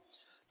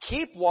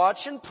 Keep watch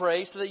and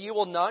pray so that you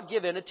will not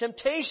give in to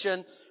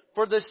temptation.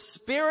 For the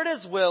spirit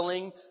is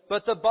willing,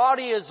 but the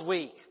body is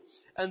weak.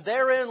 And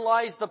therein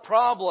lies the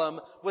problem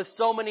with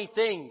so many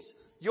things.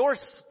 Your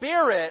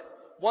spirit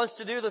wants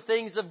to do the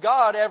things of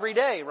God every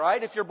day,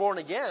 right? If you're born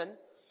again.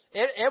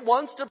 It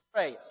wants to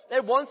pray.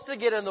 It wants to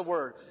get in the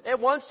Word. It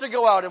wants to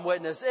go out and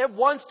witness. It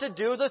wants to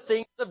do the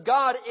things of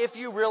God. If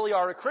you really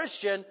are a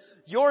Christian,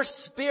 your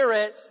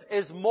spirit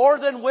is more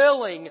than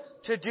willing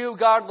to do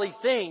godly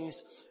things,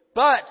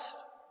 but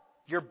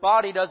your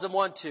body doesn't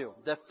want to.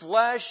 The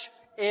flesh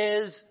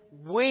is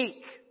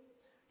weak.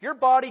 Your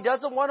body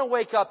doesn't want to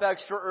wake up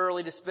extra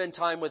early to spend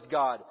time with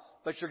God,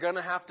 but you're going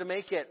to have to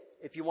make it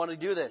if you want to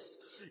do this.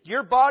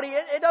 Your body,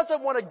 it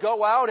doesn't want to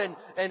go out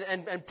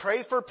and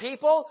pray for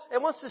people.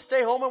 It wants to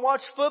stay home and watch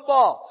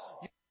football.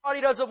 Your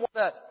body doesn't want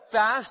to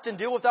fast and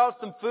do without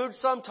some food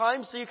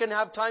sometimes so you can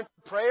have time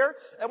for prayer.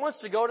 It wants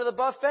to go to the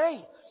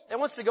buffet. It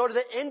wants to go to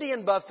the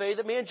Indian buffet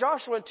that me and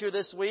Josh went to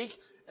this week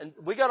And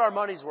we got our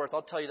money's worth,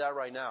 I'll tell you that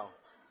right now.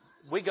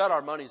 We got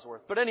our money's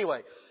worth. But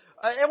anyway,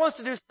 it wants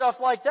to do stuff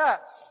like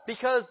that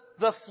because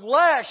the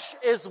flesh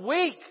is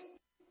weak,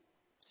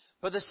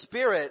 but the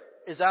Spirit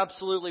is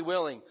absolutely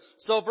willing.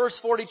 So verse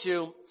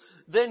 42,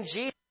 then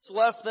Jesus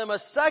left them a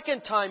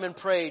second time and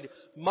prayed,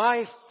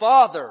 my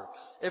Father,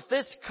 if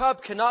this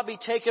cup cannot be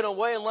taken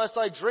away unless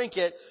I drink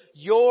it,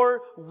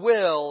 your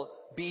will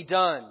be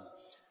done.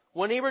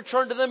 When he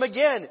returned to them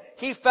again,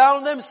 he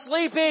found them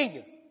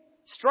sleeping.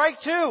 Strike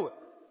two.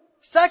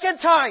 Second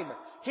time,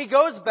 he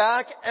goes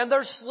back and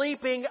they're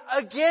sleeping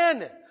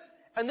again.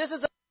 And this is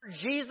after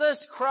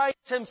Jesus Christ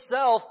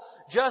himself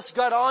just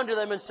got onto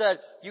them and said,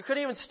 you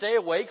couldn't even stay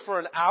awake for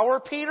an hour,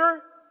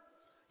 Peter?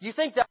 You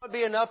think that would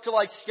be enough to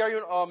scare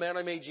you? Oh man,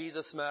 I made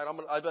Jesus mad.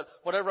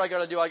 Whatever I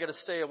gotta do, I gotta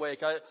stay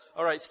awake.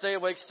 Alright, stay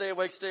awake.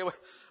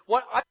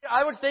 What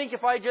I would think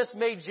if I just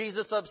made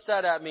Jesus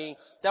upset at me,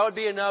 that would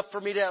be enough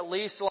for me to at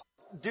least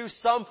do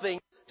something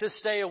to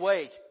stay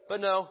awake.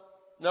 But nope.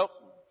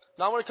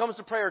 Not when it comes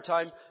to prayer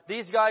time.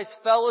 These guys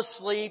fell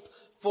asleep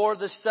for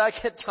the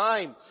second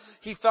time.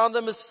 He found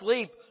them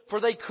asleep, for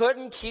they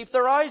couldn't keep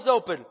their eyes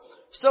open.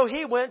 So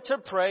he went to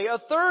pray a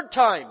third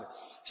time,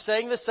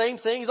 saying the same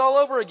things all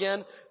over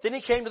again. Then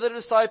he came to the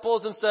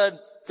disciples and said,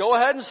 go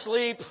ahead and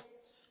sleep.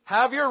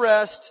 Have your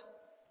rest.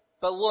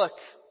 But look,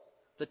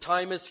 the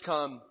time has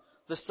come.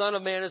 The Son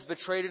of Man is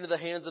betrayed into the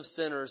hands of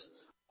sinners.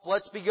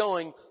 Let's be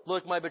going.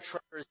 Look, my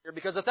betrayer is here.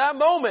 Because at that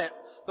moment,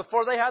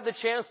 before they had the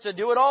chance to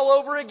do it all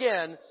over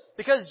again,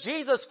 because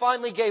Jesus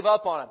finally gave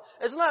up on him.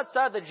 Isn't that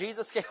sad that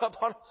Jesus gave up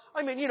on him?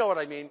 I mean, you know what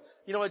I mean.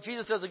 You know what?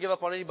 Jesus doesn't give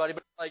up on anybody,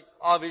 but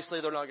obviously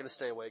they're not going to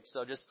stay awake.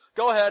 So just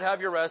go ahead, have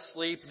your rest,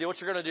 sleep, do what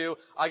you're going to do.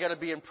 I got to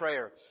be in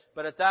prayer.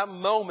 But at that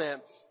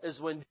moment is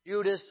when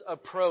Judas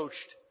approached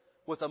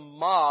with a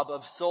mob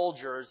of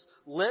soldiers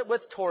lit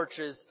with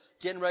torches,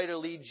 getting ready to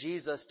lead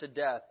Jesus to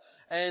death.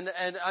 And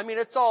I mean,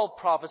 it's all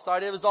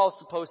prophesied. It was all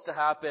supposed to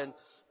happen.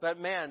 But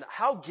man,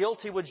 how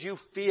guilty would you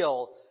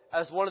feel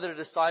as one of the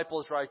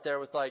disciples right there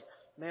with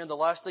man, the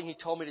last thing he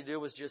told me to do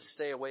was just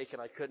stay awake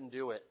and I couldn't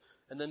do it.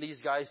 And then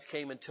these guys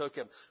came and took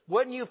him.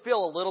 Wouldn't you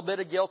feel a little bit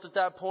of guilt at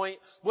that point?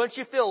 Wouldn't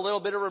you feel a little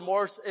bit of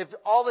remorse if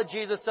all that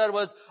Jesus said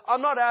was,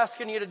 I'm not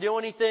asking you to do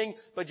anything,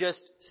 but just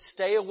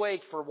stay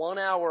awake for 1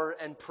 hour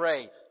and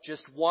pray.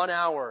 Just 1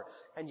 hour.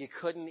 And you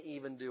couldn't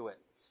even do it.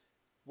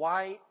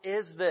 Why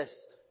is this?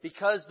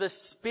 Because the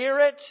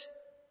Spirit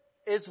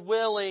is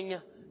willing,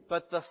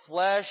 but the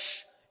flesh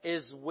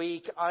is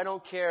weak. I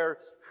don't care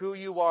who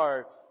you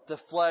are. The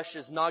flesh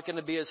is not going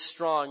to be as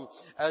strong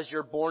as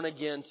your born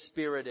again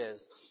spirit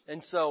is.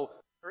 And so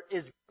there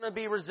is going to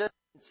be resistance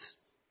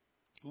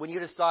when you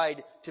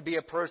decide to be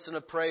a person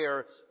of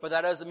prayer, but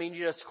that doesn't mean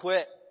you just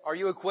quit. Are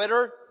you a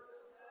quitter?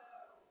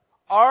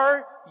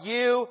 Are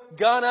you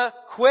gonna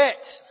quit?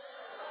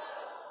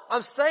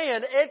 I'm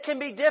saying it can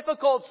be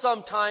difficult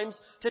sometimes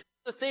to do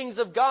the things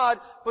of God,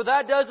 but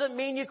that doesn't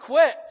mean you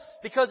quit.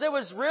 Because it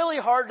was really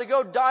hard to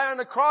go die on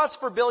a cross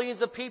for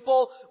billions of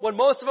people when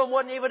most of them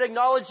wouldn't even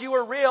acknowledge you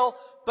were real,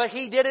 but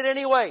He did it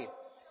anyway.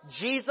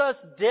 Jesus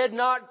did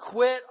not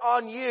quit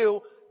on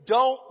you.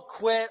 Don't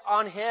quit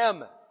on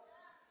Him.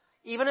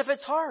 Even if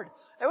it's hard.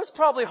 It was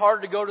probably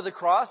hard to go to the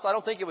cross. I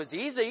don't think it was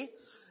easy.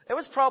 It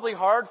was probably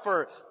hard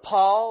for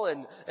Paul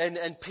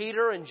and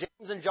Peter and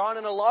James and John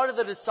and a lot of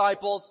the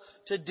disciples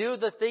to do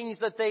the things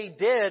that they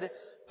did,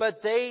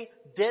 but they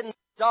didn't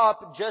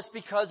stop just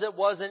because it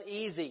wasn't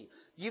easy.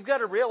 You've got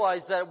to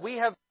realize that we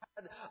have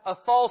had a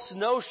false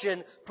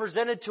notion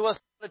presented to us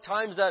at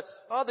times that,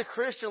 the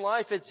Christian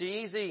life, it's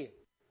easy.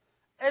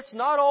 It's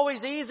not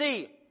always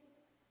easy.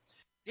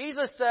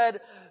 Jesus said,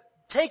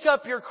 take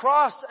up your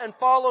cross and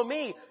follow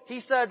me.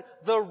 He said,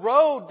 the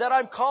road that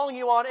I'm calling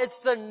you on, it's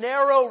the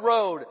narrow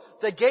road.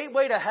 The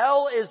gateway to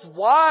hell is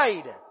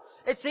wide.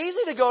 It's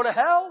easy to go to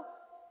hell.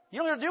 You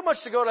don't have to do much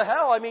to go to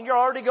hell. I mean, you're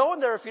already going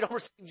there if you don't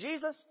receive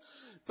Jesus.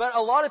 But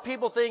a lot of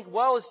people think,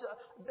 it's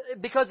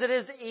because it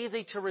is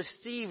easy to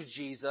receive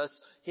Jesus.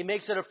 He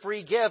makes it a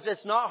free gift.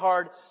 It's not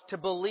hard to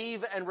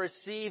believe and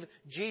receive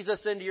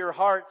Jesus into your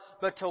heart.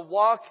 But to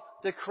walk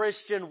the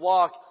Christian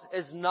walk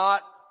is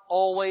not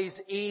always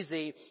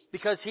easy,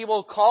 because He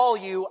will call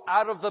you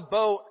out of the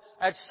boat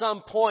at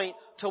some point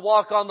to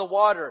walk on the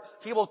water.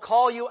 He will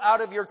call you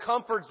out of your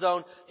comfort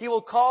zone. He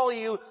will call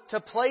you to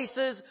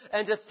places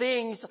and to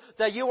things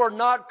that you are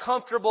not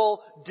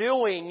comfortable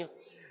doing.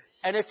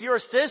 And if you're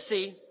a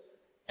sissy,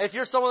 if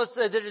you're someone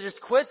that just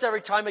quits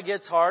every time it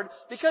gets hard,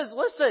 because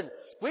listen,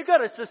 we've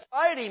got a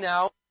society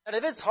now, and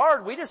if it's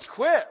hard, we just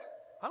quit.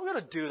 I'm going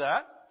to do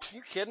that. Are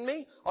you kidding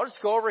me? I'll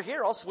just go over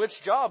here. I'll switch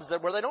jobs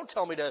where they don't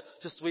tell me to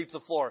sweep the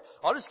floor.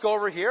 I'll just go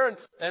over here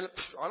and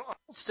I'll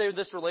stay with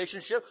this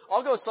relationship.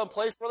 I'll go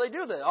someplace where they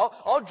do that.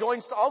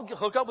 I'll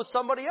hook up with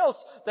somebody else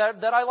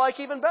that I like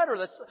even better.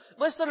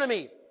 Listen to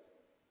me.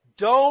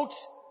 Don't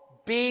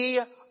be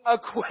a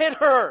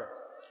quitter.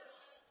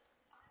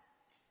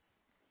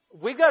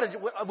 We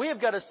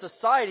have got a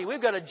society,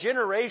 we've got a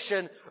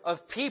generation of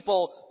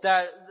people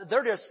that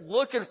they're just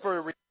looking for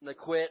a reason to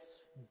quit.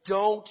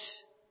 Don't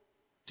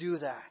do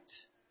that.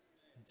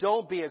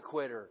 Don't be a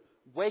quitter.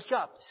 Wake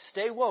up.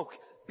 Stay woke.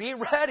 Be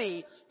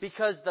ready,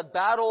 because the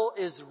battle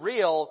is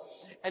real.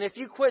 And if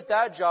you quit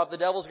that job, the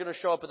devil's going to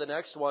show up at the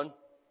next one.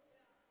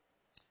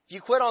 If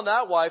you quit on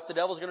that wife, the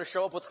devil's going to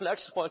show up with the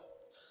next one.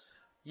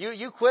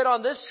 You quit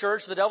on this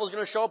church, the devil's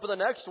going to show up with the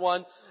next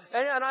one.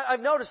 And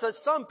I've noticed that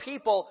some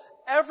people,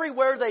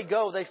 everywhere they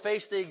go, they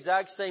face the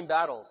exact same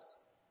battles.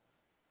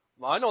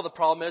 Well, I know the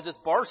problem is it's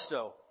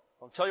Barstow.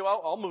 I'll tell you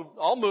what,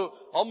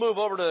 I'll move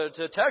over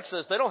to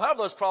Texas. They don't have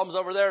those problems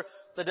over there.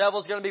 The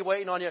devil's going to be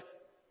waiting on you.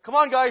 Come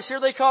on, guys,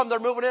 here they come. They're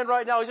moving in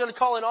right now. He's going to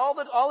call in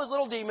all his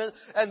little demons,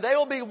 and they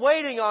will be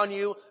waiting on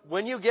you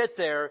when you get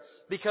there,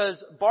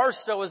 because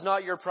Barstow is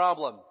not your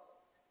problem.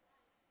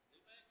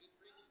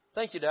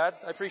 Thank you, Dad.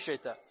 I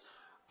appreciate that.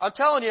 I'm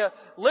telling you,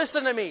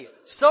 listen to me.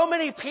 So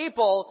many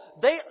people,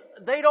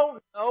 they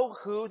don't know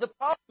who the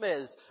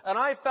problem is. And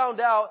I found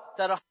out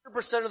that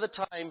 100% of the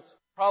time,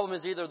 the problem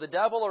is either the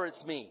devil or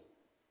it's me.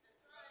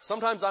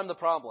 Sometimes I'm the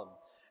problem.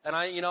 And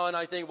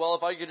I think, well,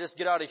 if I could just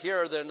get out of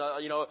here, then,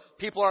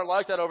 people aren't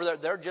like that over there.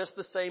 They're just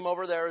the same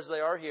over there as they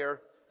are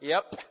here.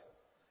 Yep.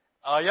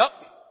 Yep.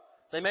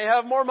 They may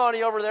have more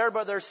money over there,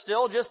 but they're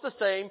still just the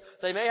same.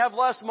 They may have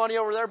less money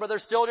over there, but they're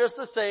still just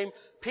the same.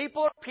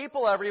 People are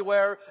people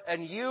everywhere,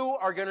 and you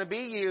are going to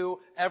be you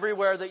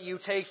everywhere that you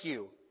take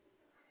you.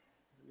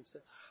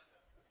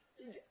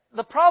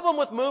 The problem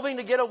with moving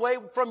to get away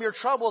from your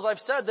troubles, I've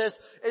said this,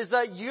 is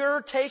that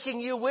you're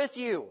taking you with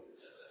you.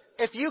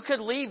 If you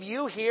could leave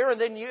you here and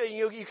then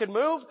you could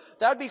move,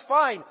 that'd be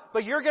fine.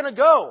 But you're going to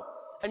go.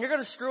 And you're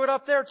going to screw it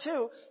up there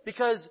too,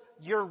 because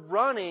you're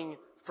running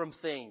from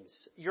things.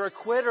 You're a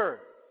quitter.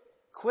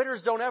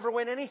 Quitters don't ever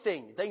win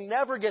anything. They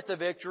never get the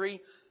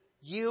victory.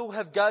 You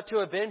have got to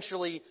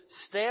eventually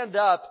stand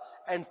up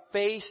and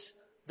face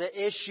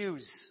the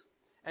issues.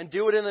 And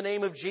do it in the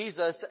name of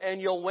Jesus, and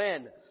you'll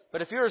win.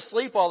 But if you're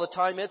asleep all the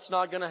time, it's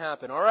not going to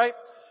happen. All right?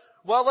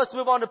 Well, let's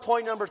move on to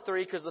point number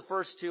 3, because the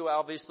first 2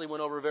 obviously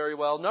went over very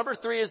well. Number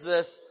 3 is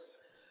this.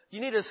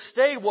 You need to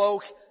stay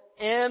woke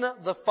in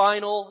the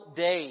final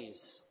days.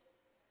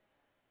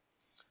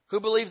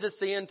 Who believes it's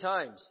the end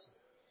times?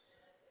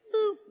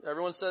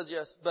 Everyone says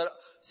yes. But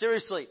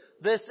seriously,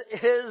 this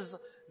is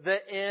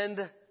the end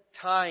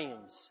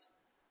times.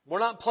 We're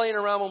not playing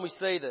around when we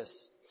say this.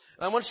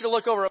 And I want you to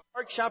look over at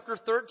Mark chapter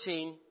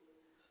 13,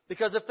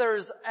 because if there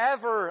is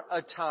ever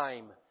a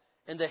time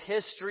in the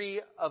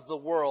history of the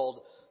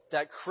world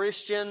that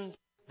Christians,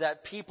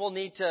 that people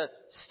need to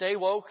stay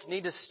woke,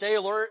 need to stay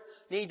alert,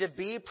 need to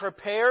be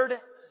prepared,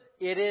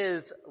 it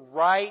is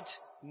right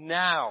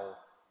now.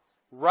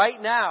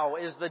 Right now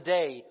is the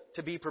day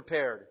to be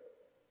prepared.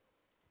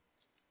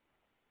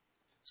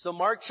 So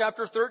Mark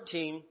chapter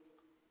 13, and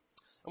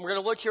we're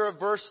going to look here at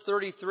verse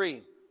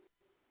 33.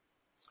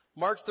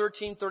 Mark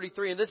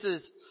 13:33, and this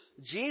is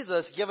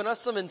Jesus giving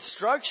us some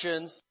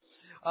instructions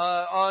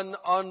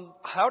on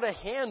how to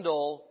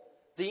handle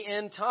the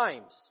end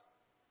times.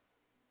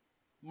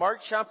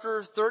 Mark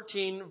chapter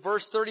 13,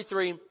 verse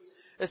 33,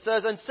 it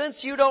says, "And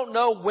since you don't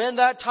know when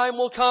that time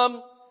will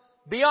come,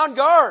 be on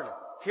guard."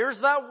 Here's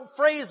that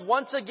phrase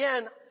once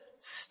again.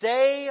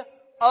 Stay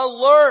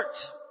alert.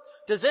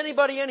 Does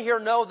anybody in here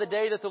know the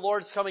day that the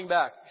Lord's coming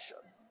back?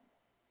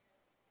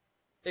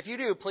 If you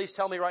do, please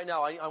tell me right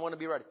now. I want to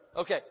be ready.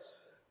 Okay.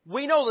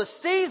 We know the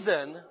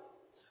season,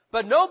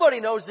 but nobody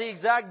knows the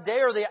exact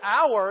day or the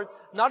hour,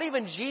 not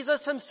even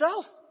Jesus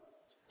himself.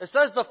 It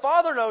says the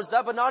Father knows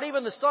that, but not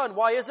even the Son.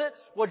 Why is it?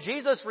 Well,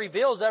 Jesus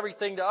reveals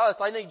everything to us.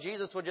 I think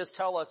Jesus would just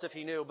tell us if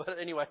he knew, but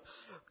anyway.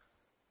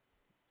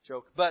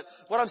 Joke. But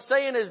what I'm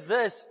saying is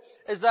this,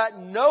 is that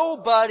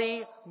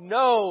nobody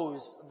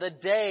knows the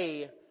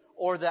day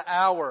or the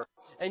hour.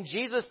 And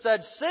Jesus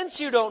said, since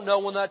you don't know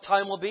when that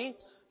time will be,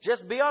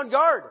 just be on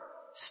guard.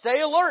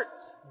 Stay alert.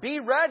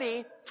 Be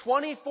ready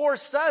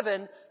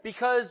 24/7,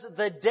 because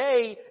the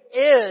day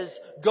is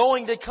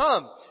going to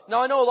come.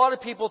 Now I know a lot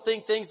of people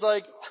think things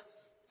like,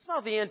 it's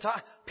not the end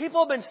time.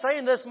 People have been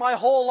saying this my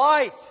whole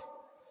life.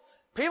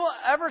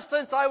 Ever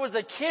since I was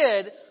a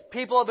kid,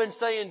 people have been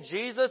saying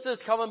Jesus is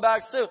coming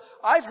back soon.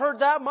 I've heard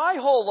that my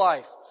whole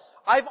life.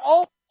 I've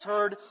always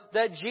heard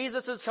that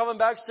Jesus is coming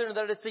back soon and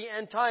that it's the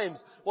end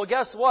times. Well,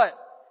 guess what?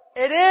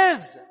 It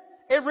is.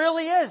 It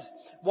really is.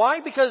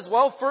 Why? Because,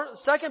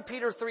 2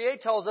 Peter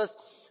 3:8 tells us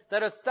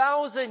that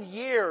 1,000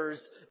 years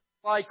is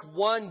like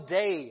one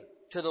day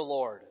to the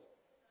Lord.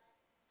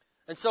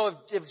 And so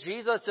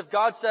if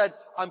God said,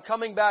 I'm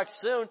coming back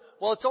soon,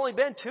 well, it's only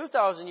been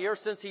 2,000 years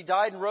since He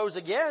died and rose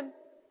again.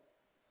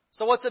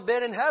 So what's it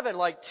been in heaven?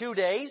 Like 2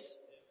 days?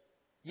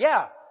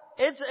 Yeah.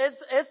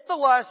 It's the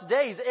last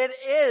days. It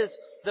is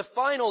the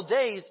final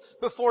days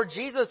before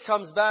Jesus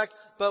comes back.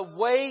 But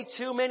way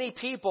too many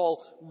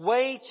people,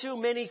 way too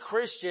many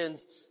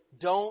Christians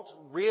don't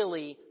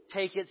really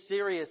take it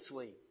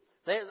seriously.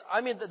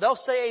 They'll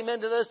say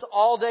amen to this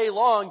all day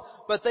long,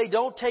 but they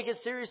don't take it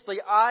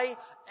seriously. I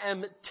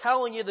am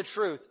telling you the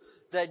truth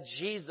that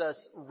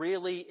Jesus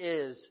really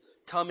is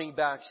coming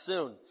back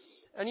soon.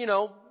 And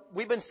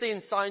we've been seeing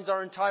signs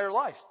our entire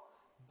life,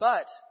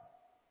 but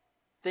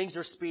things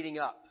are speeding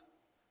up.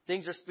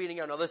 things are speeding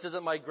up. Now, this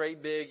isn't my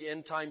great big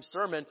end time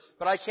sermon,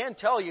 but I can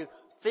tell you,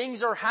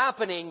 things are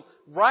happening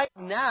right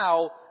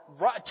now,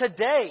 right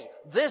today,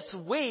 this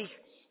week,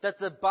 that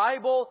the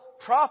Bible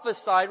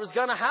prophesied was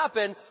going to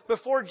happen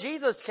before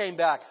Jesus came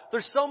back.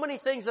 There's so many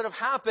things that have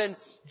happened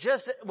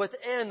just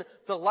within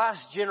the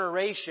last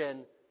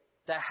generation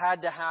that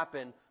had to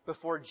happen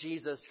before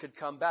Jesus could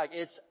come back.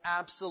 It's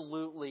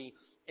absolutely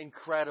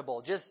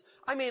incredible.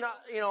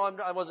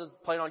 I wasn't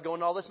planning on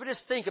going to all this, but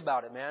just think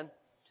about it, man.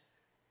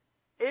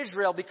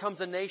 Israel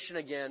becomes a nation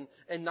again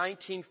in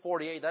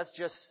 1948. That's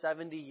just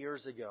 70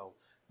 years ago.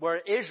 Where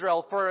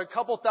Israel, for a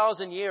couple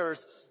thousand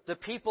years, the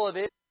people of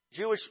Israel,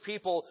 Jewish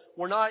people,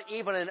 were not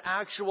even an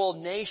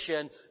actual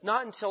nation.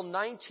 Not until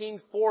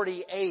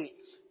 1948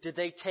 did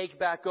they take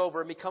back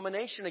over and become a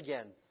nation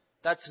again.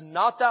 That's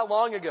not that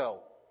long ago.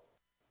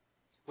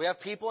 We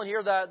have people in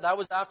here that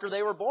was after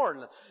they were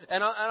born.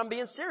 And I'm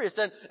being serious.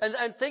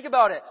 And think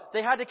about it.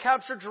 They had to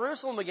capture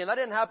Jerusalem again. That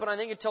didn't happen, I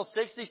think, until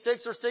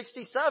 66 or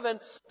 67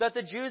 that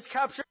the Jews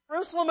captured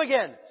Jerusalem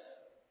again.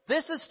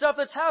 This is stuff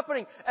that's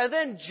happening. And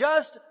then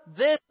just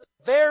this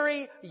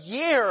very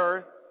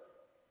year,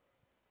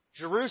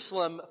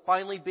 Jerusalem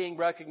finally being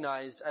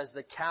recognized as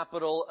the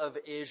capital of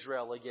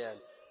Israel again.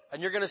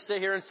 And you're going to sit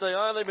here and say,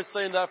 oh, they've been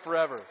saying that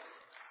forever.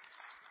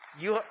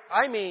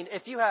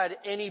 If you had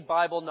any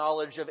Bible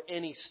knowledge of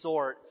any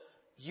sort,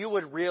 you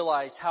would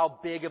realize how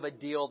big of a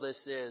deal this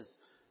is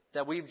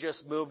that we've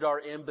just moved our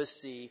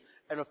embassy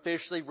and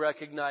officially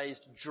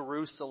recognized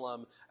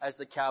Jerusalem as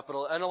the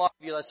capital. And a lot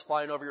of you, that's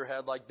flying over your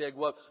head like big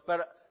whoop.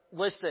 But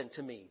listen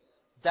to me.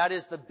 That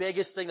is the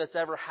biggest thing that's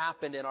ever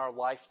happened in our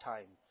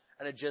lifetime.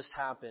 And it just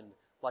happened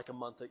like a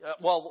month ago.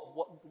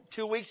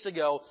 2 weeks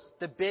ago,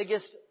 the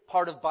biggest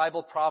part of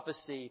Bible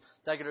prophecy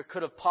that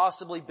could have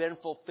possibly been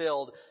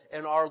fulfilled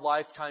in our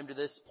lifetime to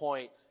this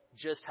point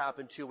just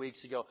happened 2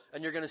 weeks ago.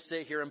 And you're going to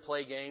sit here and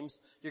play games.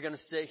 You're going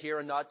to sit here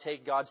and not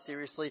take God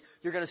seriously.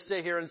 You're going to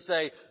sit here and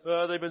say,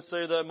 they've been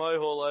saying that my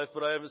whole life,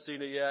 but I haven't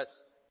seen it yet.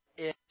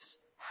 It's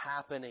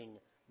happening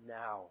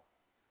now.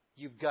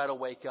 You've got to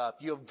wake up.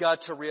 You've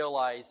got to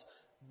realize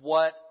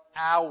what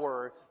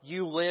hour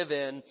you live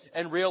in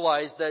and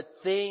realize that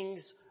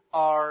things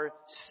are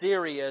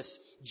serious.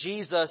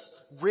 Jesus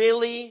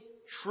really,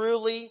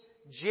 truly,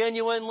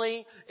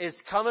 genuinely is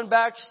coming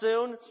back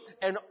soon,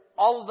 and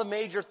all of the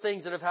major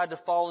things that have had to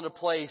fall into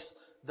place,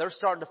 they're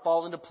starting to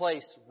fall into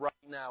place right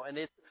now. And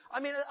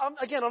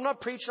I'm not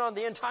preaching on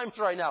the end times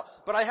right now,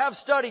 but I have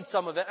studied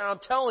some of it, and I'm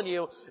telling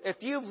you, if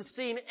you've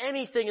seen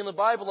anything in the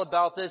Bible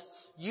about this,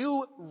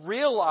 you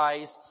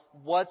realize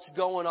what's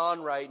going on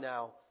right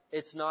now.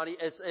 It's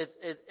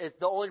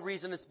the only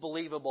reason it's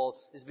believable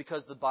is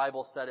because the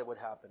Bible said it would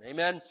happen.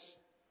 Amen?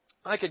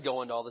 I could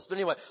go into all this. But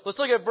anyway, let's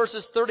look at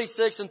verses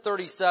 36 and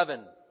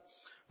 37.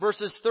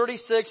 Verses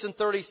 36 and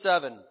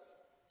 37.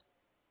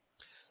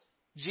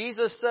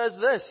 Jesus says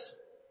this,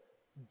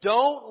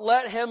 "Don't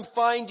let him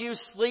find you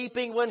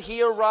sleeping when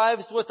he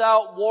arrives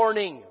without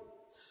warning.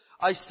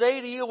 I say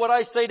to you what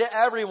I say to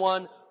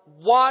everyone,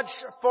 watch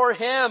for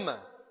him.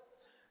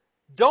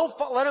 Don't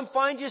let him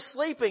find you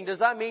sleeping." Does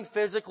that mean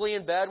physically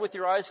in bed with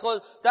your eyes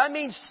closed? That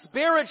means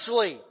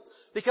spiritually.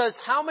 Because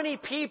how many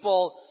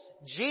people,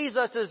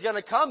 Jesus is going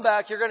to come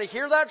back, you're going to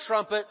hear that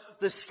trumpet,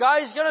 the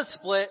sky's going to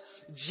split,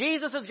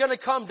 Jesus is going to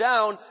come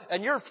down,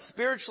 and you're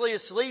spiritually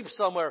asleep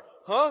somewhere.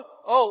 Huh?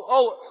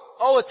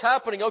 Oh, it's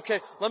happening. Okay,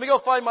 let me go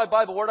find my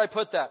Bible. Where'd I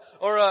put that?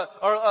 Or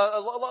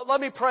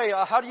let me pray.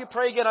 How do you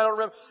pray again? I don't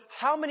remember.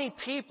 How many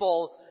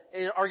people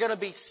are going to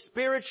be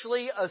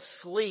spiritually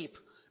asleep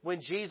when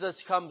Jesus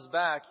comes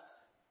back?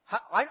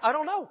 I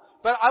don't know.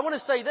 But I want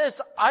to say this.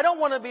 I don't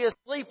want to be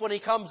asleep when He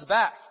comes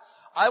back.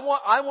 I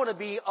want to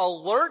be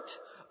alert,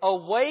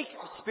 awake,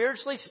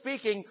 spiritually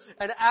speaking,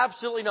 and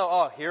absolutely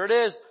know, here it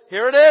is.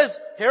 Here it is.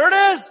 Here it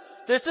is.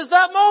 This is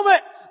that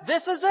moment.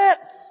 This is it.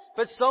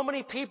 But so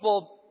many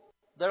people,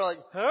 they're like,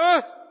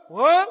 huh?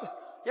 What?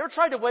 You ever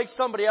tried to wake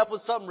somebody up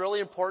when something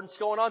really important's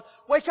going on?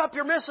 Wake up,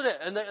 you're missing it.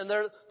 And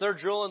they're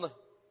drooling.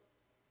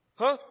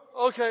 Huh?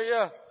 Okay,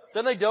 yeah.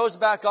 Then they doze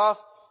back off.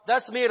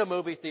 That's me at a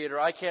movie theater.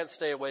 I can't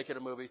stay awake at a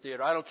movie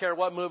theater. I don't care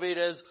what movie it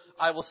is.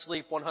 I will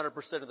sleep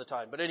 100% of the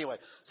time. But anyway,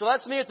 so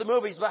that's me at the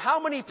movies. But how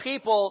many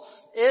people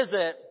is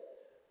it?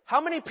 How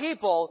many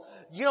people,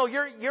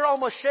 you're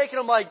almost shaking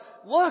them like,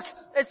 look,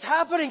 it's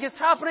happening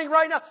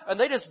right now. And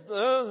they just,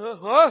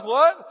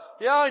 what?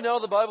 Yeah, I know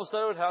the Bible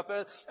said it would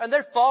happen. And they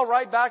fall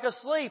right back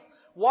asleep.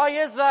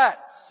 Why is that?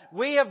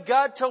 We have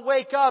got to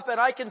wake up, and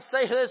I can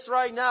say this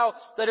right now,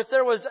 that if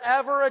there was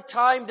ever a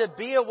time to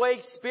be awake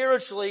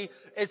spiritually,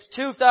 it's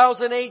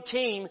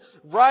 2018.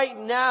 Right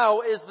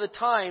now is the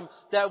time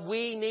that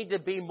we need to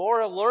be more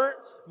alert,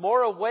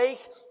 more awake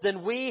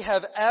than we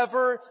have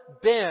ever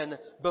been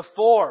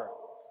before.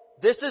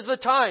 This is the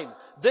time.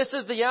 This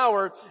is the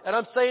hour, and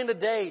I'm saying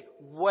today,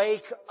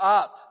 wake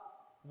up.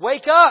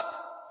 Wake up!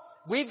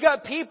 We've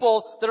got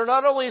people that are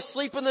not only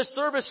asleep in this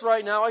service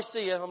right now, I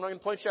see you, I'm not going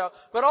to point you out,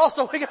 but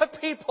also we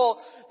got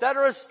people that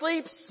are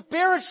asleep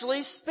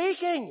spiritually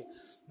speaking.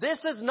 This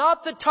is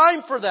not the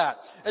time for that.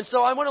 And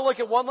so I want to look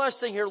at one last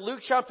thing here,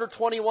 Luke chapter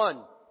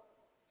 21.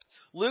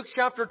 Luke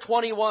chapter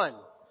 21.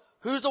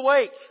 Who's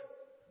awake?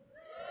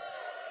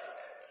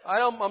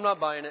 I'm not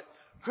buying it.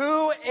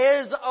 Who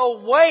is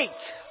awake?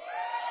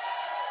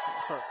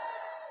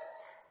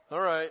 All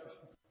right.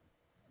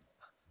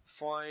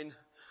 Fine.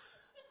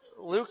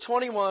 Luke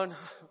 21.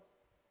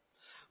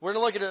 We're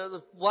going to look at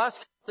the last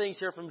things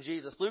here from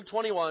Jesus. Luke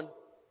 21.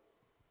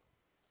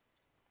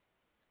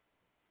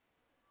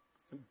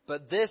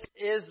 But this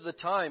is the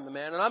time,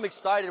 man. And I'm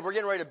excited. We're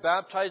getting ready to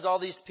baptize all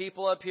these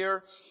people up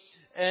here.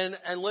 And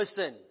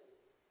listen,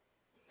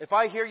 if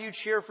I hear you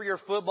cheer for your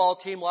football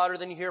team louder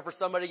than you hear for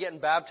somebody getting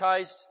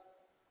baptized,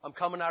 I'm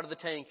coming out of the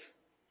tank.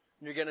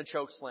 And you're getting a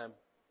choke slam.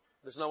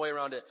 There's no way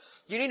around it.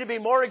 You need to be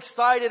more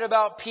excited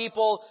about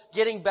people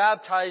getting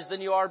baptized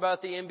than you are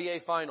about the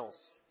NBA Finals.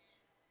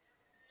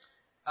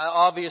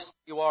 Obviously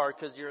you are,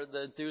 because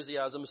the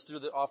enthusiasm is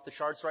off the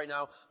charts right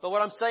now. But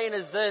what I'm saying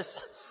is this.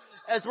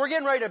 As we're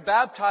getting ready to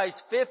baptize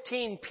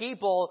 15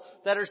 people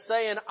that are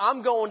saying,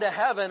 I'm going to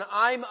heaven,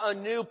 I'm a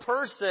new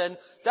person,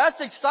 that's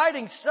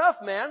exciting stuff,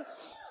 man.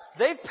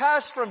 They've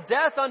passed from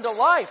death unto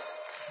life.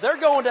 They're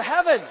going to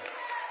heaven.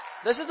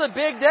 This is a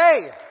big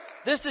day.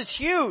 This is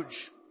huge.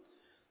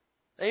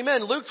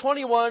 Amen. Luke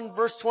 21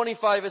 verse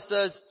 25 it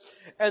says,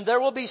 and there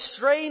will be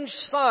strange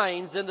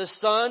signs in the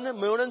sun,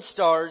 moon, and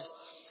stars,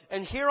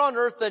 and here on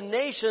earth the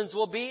nations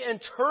will be in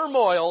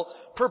turmoil,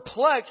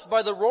 perplexed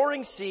by the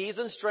roaring seas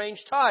and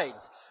strange tides.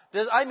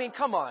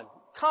 Come on.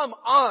 Come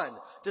on.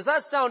 Does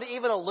that sound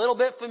even a little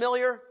bit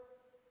familiar?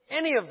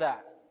 Any of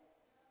that?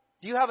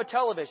 Do you have a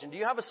television? Do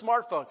you have a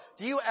smartphone?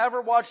 Do you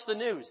ever watch the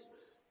news?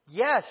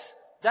 Yes.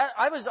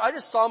 I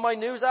just saw my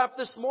news app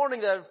this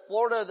morning that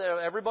Florida,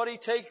 everybody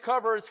take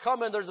cover, it's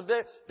coming. There's a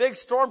big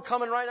storm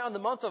coming right now in the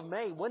month of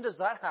May. When does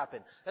that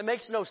happen? It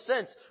makes no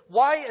sense.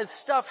 Why is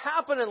stuff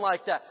happening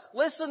like that?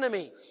 Listen to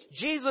me.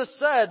 Jesus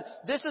said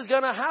this is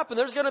going to happen.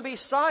 There's going to be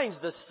signs.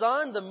 The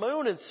sun, the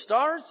moon, and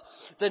stars.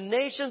 The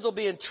nations will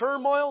be in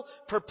turmoil,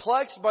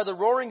 perplexed by the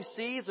roaring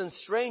seas and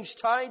strange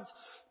tides.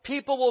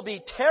 People will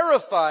be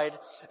terrified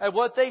at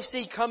what they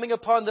see coming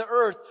upon the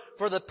earth,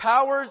 for the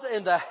powers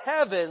in the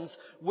heavens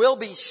will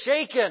be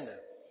shaken.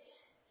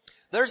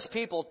 There's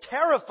people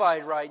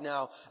terrified right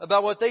now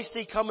about what they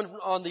see coming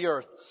on the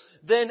earth.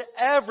 Then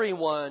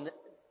everyone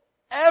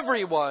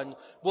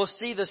will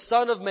see the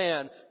Son of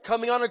Man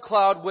coming on a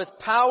cloud with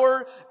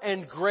power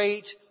and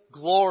great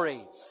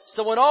glory.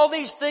 So when all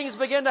these things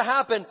begin to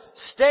happen,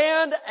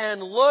 stand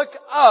and look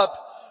up,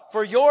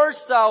 for your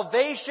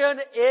salvation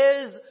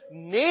is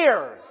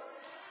near.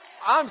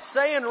 I'm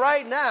saying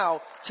right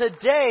now,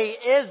 today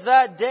is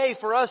that day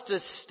for us to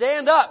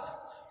stand up,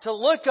 to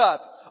look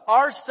up.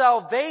 Our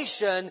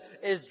salvation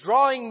is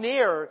drawing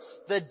near.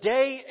 The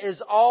day is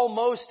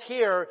almost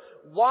here.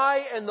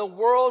 Why in the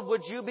world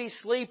would you be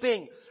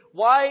sleeping?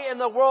 Why in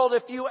the world,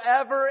 if you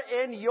ever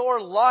in your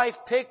life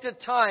picked a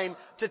time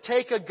to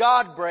take a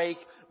God break,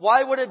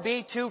 why would it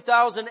be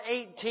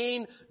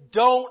 2018?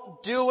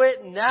 Don't do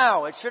it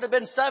now. It should have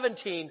been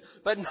 17,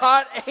 but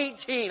not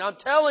 18. I'm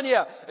telling you,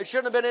 it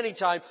shouldn't have been any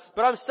time.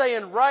 But I'm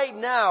saying right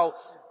now,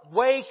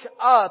 wake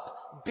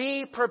up,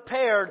 be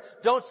prepared.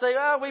 Don't say,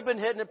 we've been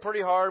hitting it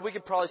pretty hard. We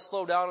could probably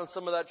slow down on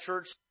some of that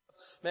church.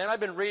 Man,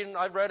 I've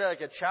read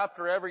like a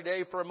chapter every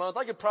day for a month.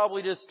 I could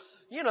probably just,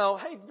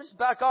 just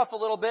back off a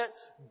little bit.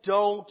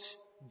 Don't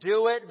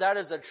do it. That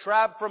is a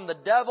trap from the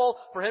devil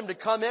for him to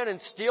come in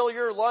and steal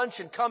your lunch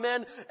and come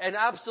in and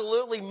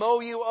absolutely mow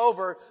you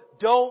over.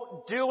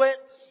 Don't do it.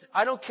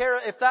 I don't care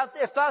if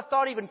that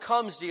thought even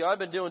comes to you. I've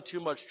been doing too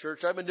much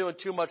church. I've been doing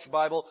too much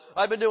Bible.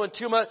 I've been doing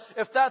too much.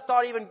 If that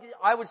thought even,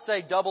 I would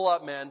say double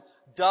up, man.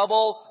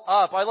 Double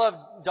up. I love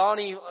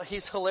Donnie.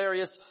 He's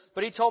hilarious.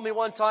 But he told me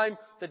one time,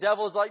 the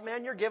devil was like,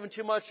 man, you're giving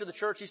too much to the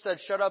church. He said,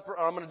 shut up or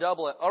I'm going to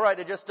double it. All right,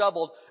 it just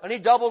doubled. And he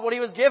doubled what he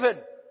was given.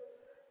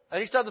 And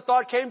he said the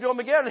thought came to him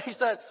again. And he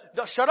said,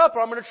 shut up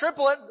or I'm going to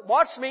triple it.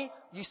 Watch me.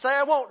 You say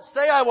I won't.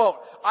 Say I won't.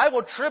 I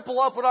will triple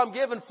up what I'm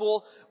given,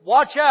 fool.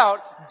 Watch out.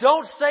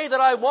 Don't say that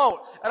I won't.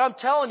 And I'm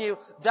telling you,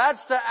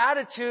 that's the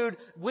attitude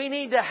we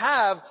need to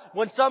have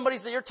when somebody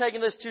says, you're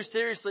taking this too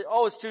seriously.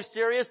 Oh, it's too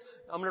serious?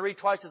 I'm going to read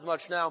twice as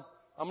much now.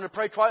 I'm going to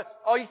pray twice.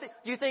 Oh,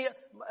 you think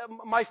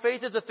my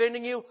faith is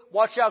offending you?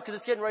 Watch out, because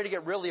it's getting ready to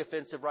get really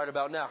offensive right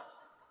about now.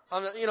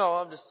 I'm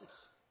just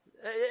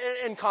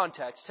in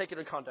context. Take it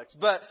in context.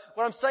 But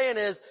what I'm saying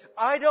is,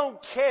 I don't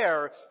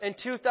care in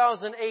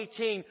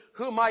 2018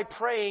 who my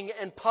praying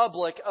in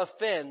public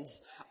offends.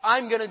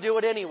 I'm going to do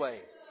it anyway.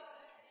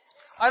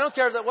 I don't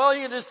care that,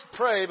 you can just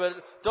pray, but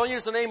don't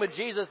use the name of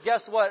Jesus.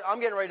 Guess what? I'm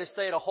getting ready to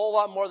say it a whole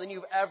lot more than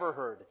you've ever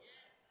heard.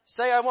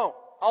 Say I won't.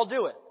 I'll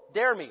do it.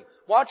 Dare me.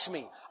 Watch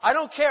me. I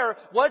don't care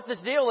what the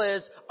deal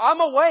is.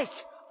 I'm awake.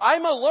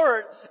 I'm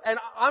alert. And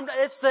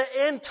it's the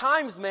end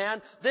times,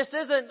 man. This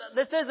isn't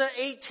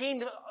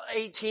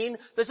 1818.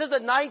 This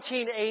isn't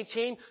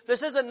 1918.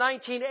 This isn't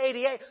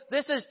 1988.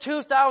 This is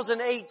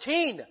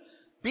 2018.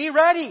 Be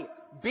ready.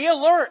 Be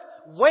alert.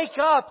 Wake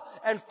up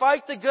and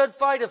fight the good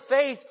fight of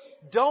faith.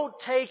 Don't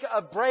take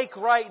a break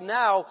right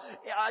now,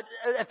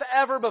 if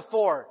ever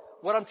before.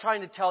 What I'm trying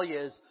to tell you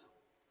is,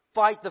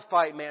 Fight the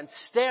fight, man.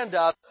 Stand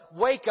up.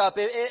 Wake up.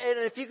 And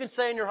if you can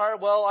say in your heart,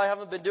 well, I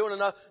haven't been doing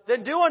enough,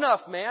 then do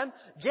enough, man.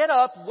 Get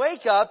up,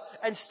 wake up,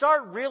 and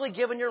start really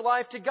giving your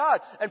life to God.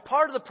 And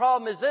part of the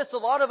problem is this. A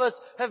lot of us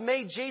have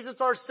made Jesus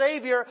our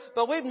Savior,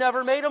 but we've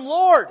never made Him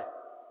Lord.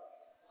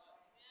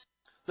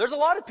 There's a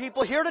lot of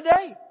people here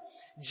today.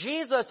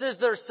 Jesus is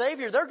their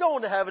Savior. They're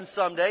going to heaven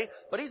someday,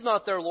 but He's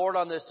not their Lord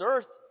on this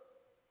earth.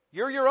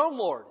 You're your own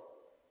Lord.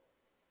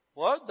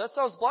 What? That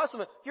sounds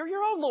blasphemous. You're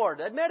your own Lord.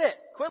 Admit it.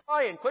 Quit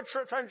lying. Quit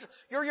trying to...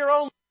 You're your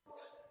own Lord.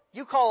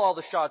 You call all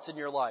the shots in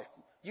your life.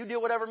 You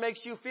do whatever makes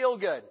you feel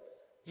good.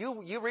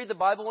 You read the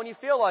Bible when you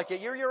feel like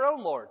it. You're your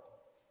own Lord.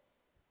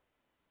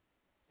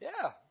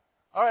 Yeah.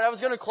 All right, I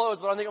was going to close,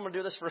 but I think I'm going to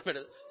do this for a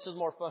minute. This is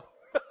more fun.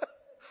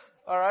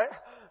 All right?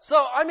 So,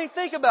 I mean,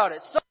 think about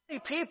it. So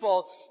many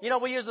people,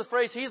 we use the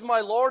phrase, He's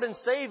my Lord and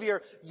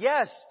Savior.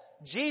 Yes,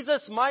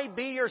 Jesus might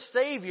be your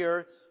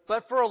Savior,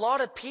 but for a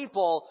lot of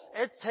people,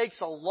 it takes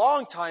a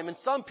long time, and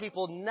some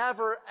people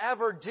never,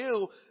 ever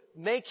do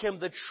make Him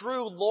the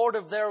true Lord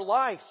of their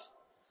life.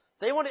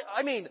 They want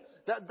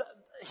to,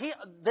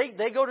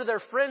 they go to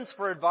their friends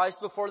for advice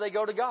before they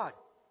go to God.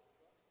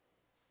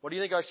 What do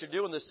you think I should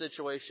do in this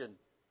situation?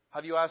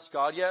 Have you asked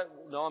God yet?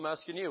 No, I'm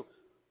asking you.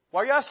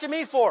 Why are you asking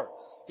me for?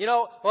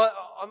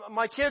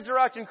 My kids are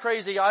acting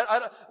crazy.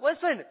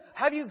 Listen,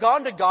 have you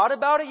gone to God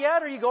about it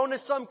yet? Or are you going to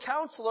some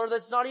counselor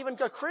that's not even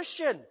a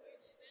Christian?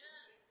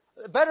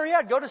 Better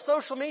yet, go to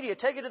social media.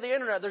 Take it to the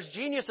internet. There's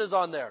geniuses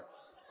on there.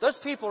 Those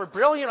people are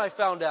brilliant, I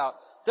found out.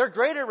 They're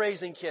great at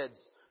raising kids.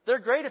 They're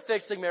great at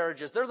fixing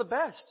marriages. They're the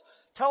best.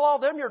 Tell all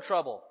them your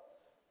trouble.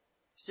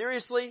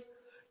 Seriously?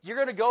 You're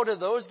going to go to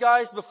those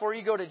guys before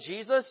you go to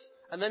Jesus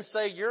and then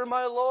say, You're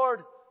my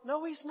Lord?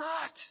 No, He's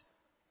not.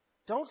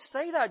 Don't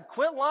say that.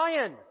 Quit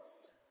lying.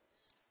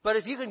 But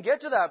if you can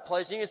get to that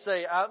place, you can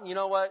say, you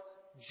know what?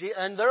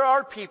 And there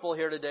are people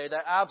here today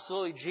that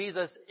absolutely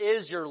Jesus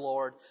is your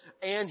Lord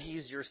and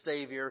He's your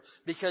Savior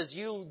because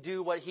you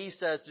do what He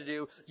says to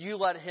do. You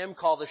let Him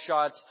call the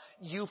shots.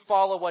 You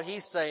follow what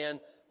He's saying.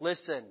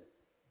 Listen,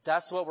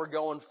 that's what we're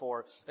going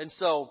for. And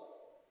so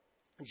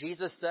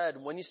Jesus said,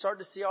 when you start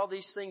to see all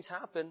these things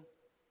happen,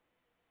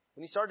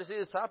 when you start to see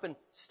this happen,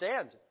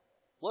 stand.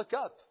 Look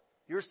up.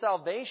 Your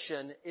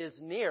salvation is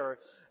near.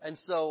 And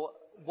so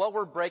what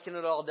we're breaking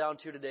it all down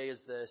to today is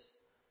this.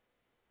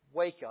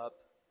 Wake up.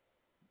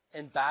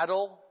 In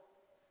battle,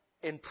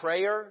 in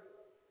prayer,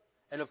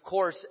 and of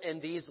course in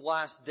these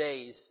last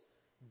days,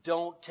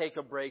 don't take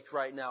a break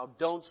right now.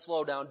 Don't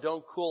slow down.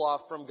 Don't cool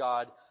off from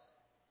God.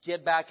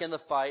 Get back in the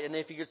fight. And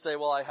if you could say,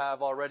 well, I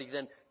have already,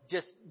 then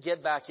just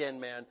get back in,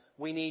 man.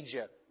 We need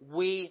you.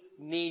 We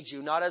need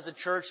you. Not as a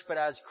church, but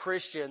as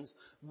Christians.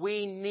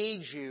 We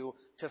need you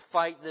to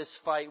fight this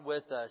fight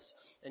with us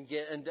and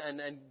get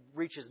and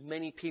reach as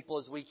many people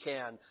as we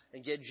can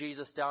and get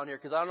Jesus down here.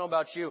 Because I don't know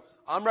about you,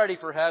 I'm ready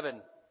for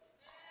heaven.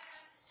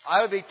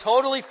 I would be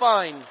totally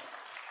fine.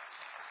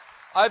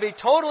 I'd be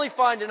totally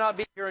fine to not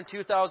be here in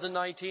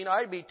 2019.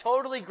 I'd be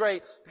totally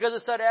great because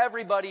it said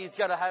everybody's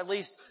got to at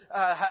least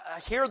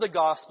hear the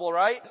gospel,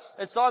 right?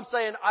 And so I'm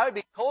saying I would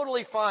be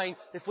totally fine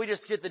if we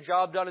just get the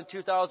job done in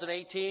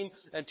 2018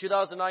 and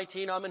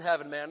 2019. I'm in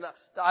heaven, man.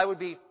 I would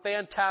be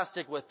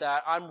fantastic with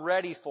that. I'm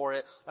ready for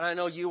it, and I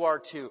know you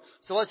are too.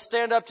 So let's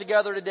stand up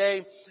together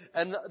today.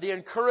 And the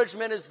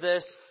encouragement is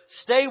this: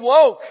 stay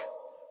woke,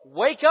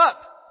 wake up,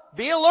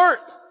 be alert.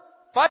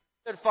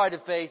 Good fight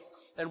of faith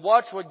and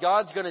watch what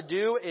God's going to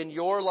do in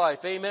your life.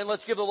 Amen.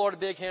 Let's give the Lord a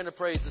big hand of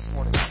praise this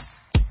morning.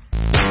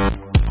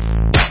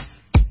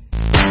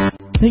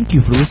 Thank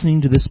you for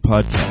listening to this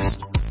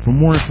podcast. For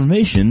more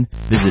information,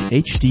 visit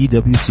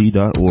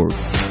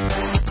hdwc.org.